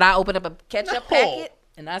off. But I open up a ketchup No. packet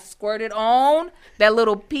and I squirt it on that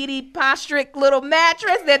little PD Postrick little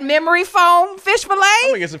mattress, that memory foam fish I'm gonna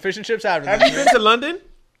fillet. get some fish and chips after Have this. you been to London?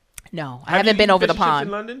 No, I Have haven't you been eaten over the fish and chips in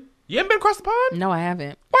pond. London? You haven't been across the pond? No, I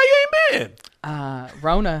haven't. Why you ain't been?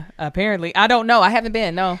 Rona, apparently. I don't know. I haven't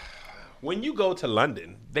been. No. When you go to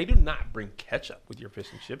London, they do not bring ketchup with your fish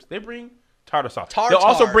and chips. They bring tartar sauce. Tartar. They'll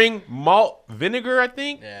also bring malt vinegar, I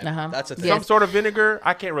think. Yeah, Uh-huh. that's a thing. Yes. Some sort of vinegar.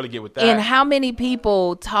 I can't really get with that. And how many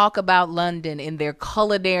people talk about London in their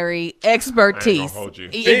culinary expertise? hold you.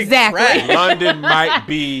 Exactly. Big trash. London might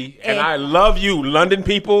be, and I love you, London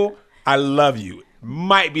people. I love you.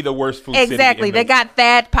 Might be the worst food city. Exactly. in They the- got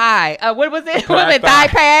Thad Pie. What was it? What was it? Thai. Thigh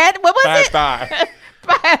pad? What was Pad it? Thai.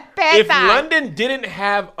 Pad If Thai. London didn't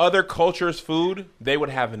have other cultures' food, they would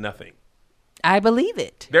have nothing. I believe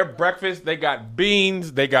it. Their breakfast, they got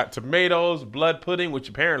beans, they got tomatoes, blood pudding, which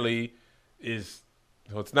apparently is,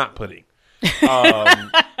 well, it's not pudding.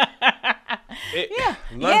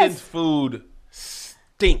 London's yes. food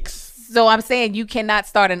stinks. So I'm saying you cannot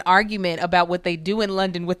start an argument about what they do in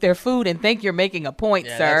London with their food and think you're making a point,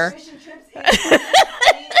 Yeah, sir. Fish and chips is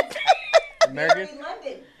American? very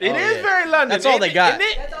London. It Oh, is yeah. very London. That's all they got.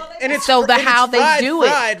 Isn't it? That's all they And got. it's So the and it's how they do it.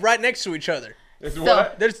 fried right next to each other. It's So-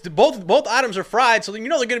 what? There's both items are fried, so you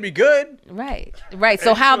know they're gonna be good. Right.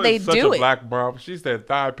 So how She they was such do a it? black mom. She said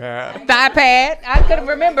thigh pad. Thigh pad. I couldn't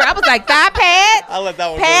remember. I was like, thigh pad? I'll let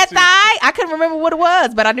that one Pad go too. thigh? I couldn't remember what it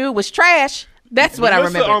was, but I knew it was trash. That's what I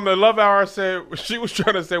Melissa remember. on the Love Hour said she was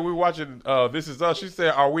trying to say we watching This Is Us. She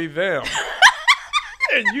said, "Are we them?"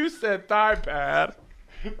 And you said thigh pad.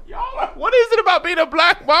 Y'all, what is it about being a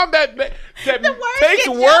black mom that words takes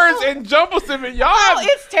get words jumbled. and jumbles them? And y'all Oh, have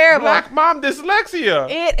it's terrible. black mom dyslexia.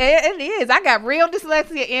 It is. I got real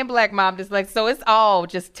dyslexia and black mom dyslexia, so it's all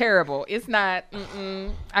just terrible. It's not.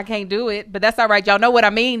 I can't do it, but that's all right. Y'all know what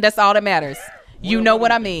I mean. That's all that matters. You know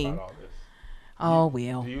what I mean. About all this? Oh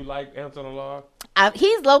well. Do you like Ants on the Log?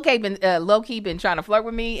 He's low key been trying to flirt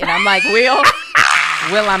with me, and I'm like, Will,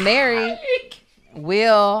 I'm married.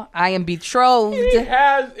 Will, I am betrothed. He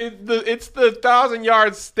has it's the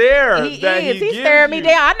 1,000-yard stare He that is. he He's gives staring me you.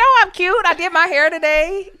 down. I know I'm cute. I did my hair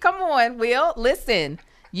today. Come on, Will. Listen,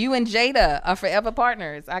 you and Jada are forever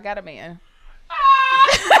partners. I got a man.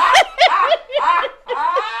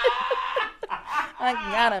 I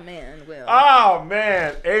got a man, Will. Oh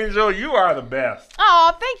man, Angel, you are the best.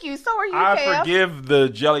 Oh, thank you. So are you, I Kev. forgive the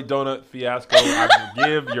jelly donut fiasco. I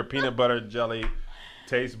forgive your peanut butter jelly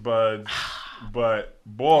taste buds. But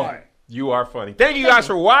boy, you are funny. Thank you guys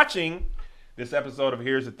for watching this episode of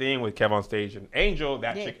Here's the Thing with Kev on Stage and Angel.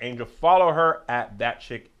 That Chick Angel. Follow her at That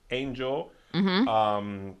Chick Angel.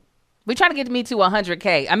 We're trying to get me to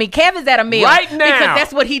 100K. I mean, Kev is at a meal Right now. because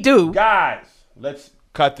that's what he do. Guys, let's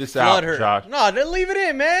cut this out, Flood her. Josh. No, then leave it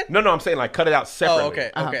in, man. No, I'm saying like cut it out separately. Oh,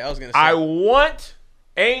 okay. Uh-huh. Okay, I was gonna say. I want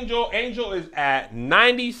Angel. Angel is at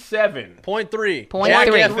 97. Point three. Point Jack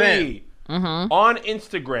three. FM. On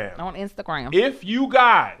Instagram. On Instagram. If you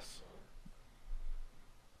guys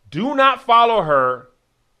do not follow her,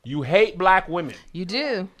 you hate black women. You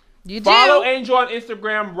do. You Follow do. Angel on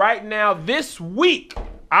Instagram right now. This week,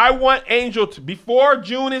 I want Angel to, before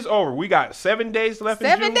June is over, we got 7 days left in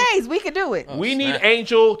 7 June. days. We could do it. We need snap.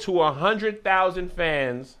 Angel to 100,000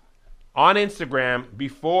 fans on Instagram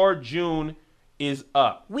before June is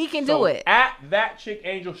up. We can So do it. At That Chick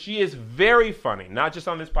Angel, she is very funny, not just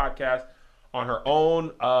on this podcast, on her own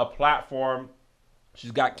platform.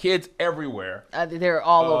 She's got kids everywhere. They're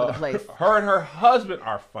all over the place. Her and her husband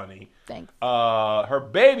are funny. Thanks. Her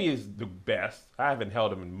baby is the best. I haven't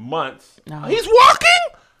held him in months. No. He's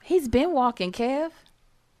walking? He's been walking, Kev.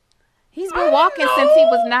 He's been walking since he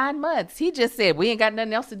was 9 months. He just said, we ain't got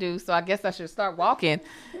nothing else to do, so I guess I should start walking.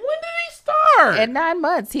 When did he start? hard. At 9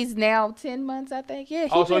 months. He's now 10 months, I think. Yeah.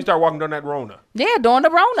 So he started walking during that Rona. Yeah, during the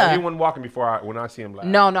So he Rona. wasn't walking before when I see him last.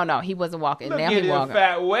 No. He wasn't walking. Look Now at he him, walking.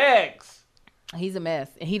 fat Wex. He's a mess.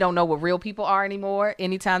 And he don't know what real people are anymore.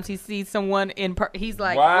 Anytime he sees someone he's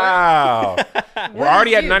like, Wow. We're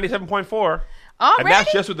already at 97.4. Already? And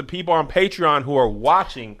that's just with the people on Patreon who are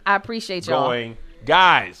watching. I appreciate y'all. Going,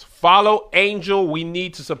 guys, follow Angel. We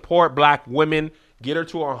need to support black women. Get her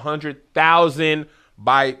to 100,000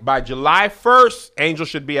 by July 1st. Angel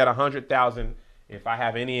should be at 100,000 if I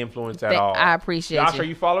have any influence at all. I appreciate Josh, you. are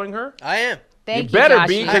you following her? I am. Thank You better Joshie.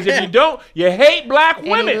 be, because if you don't, you hate black he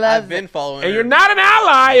women. loves I've been following And her. you're not an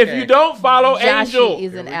ally if Okay. you don't follow Joshie Angel.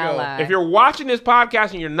 is an Here we go. ally. If you're watching this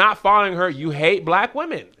podcast and you're not following her, you hate black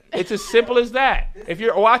women. It's as simple as that. If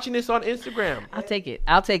you're watching this on Instagram, I'll take it.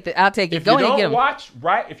 I'll take it. if Go you ahead and get don't him. watch,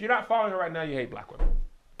 right? If you're not following her right now, you hate black women.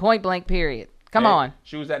 Point blank, period. Come Okay? on.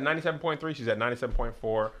 She was at 97.3. She's at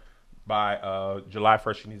 97.4. By July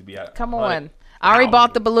 1st, she needs to be at. Come 100. on. I already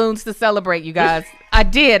bought the balloons to celebrate, you guys. I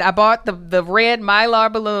did. I bought the red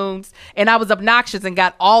Mylar balloons, and I was obnoxious and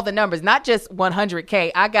got all the numbers, not just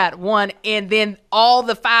 100K. I got one and then all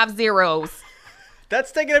the 5 zeros.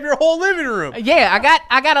 That's taking up your whole living room. Yeah,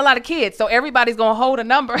 I got a lot of kids, so everybody's gonna hold a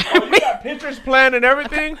number. Oh, you got pictures planned and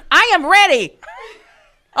everything? I am ready.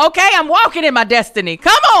 Okay, I'm walking in my destiny.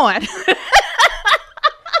 Come on.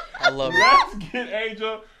 I love it. Let's get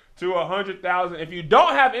Angel to 100,000. If you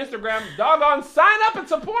don't have Instagram, doggone, sign up and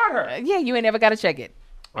support her. Yeah, you ain't never got to check it.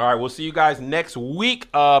 All right, we'll see you guys next week.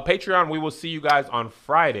 Patreon, we will see you guys on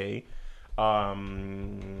Friday at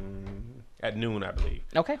noon, I believe.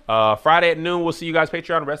 Okay. Friday at noon, we'll see you guys.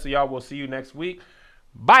 Patreon. The rest of y'all, we'll see you next week.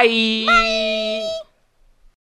 Bye.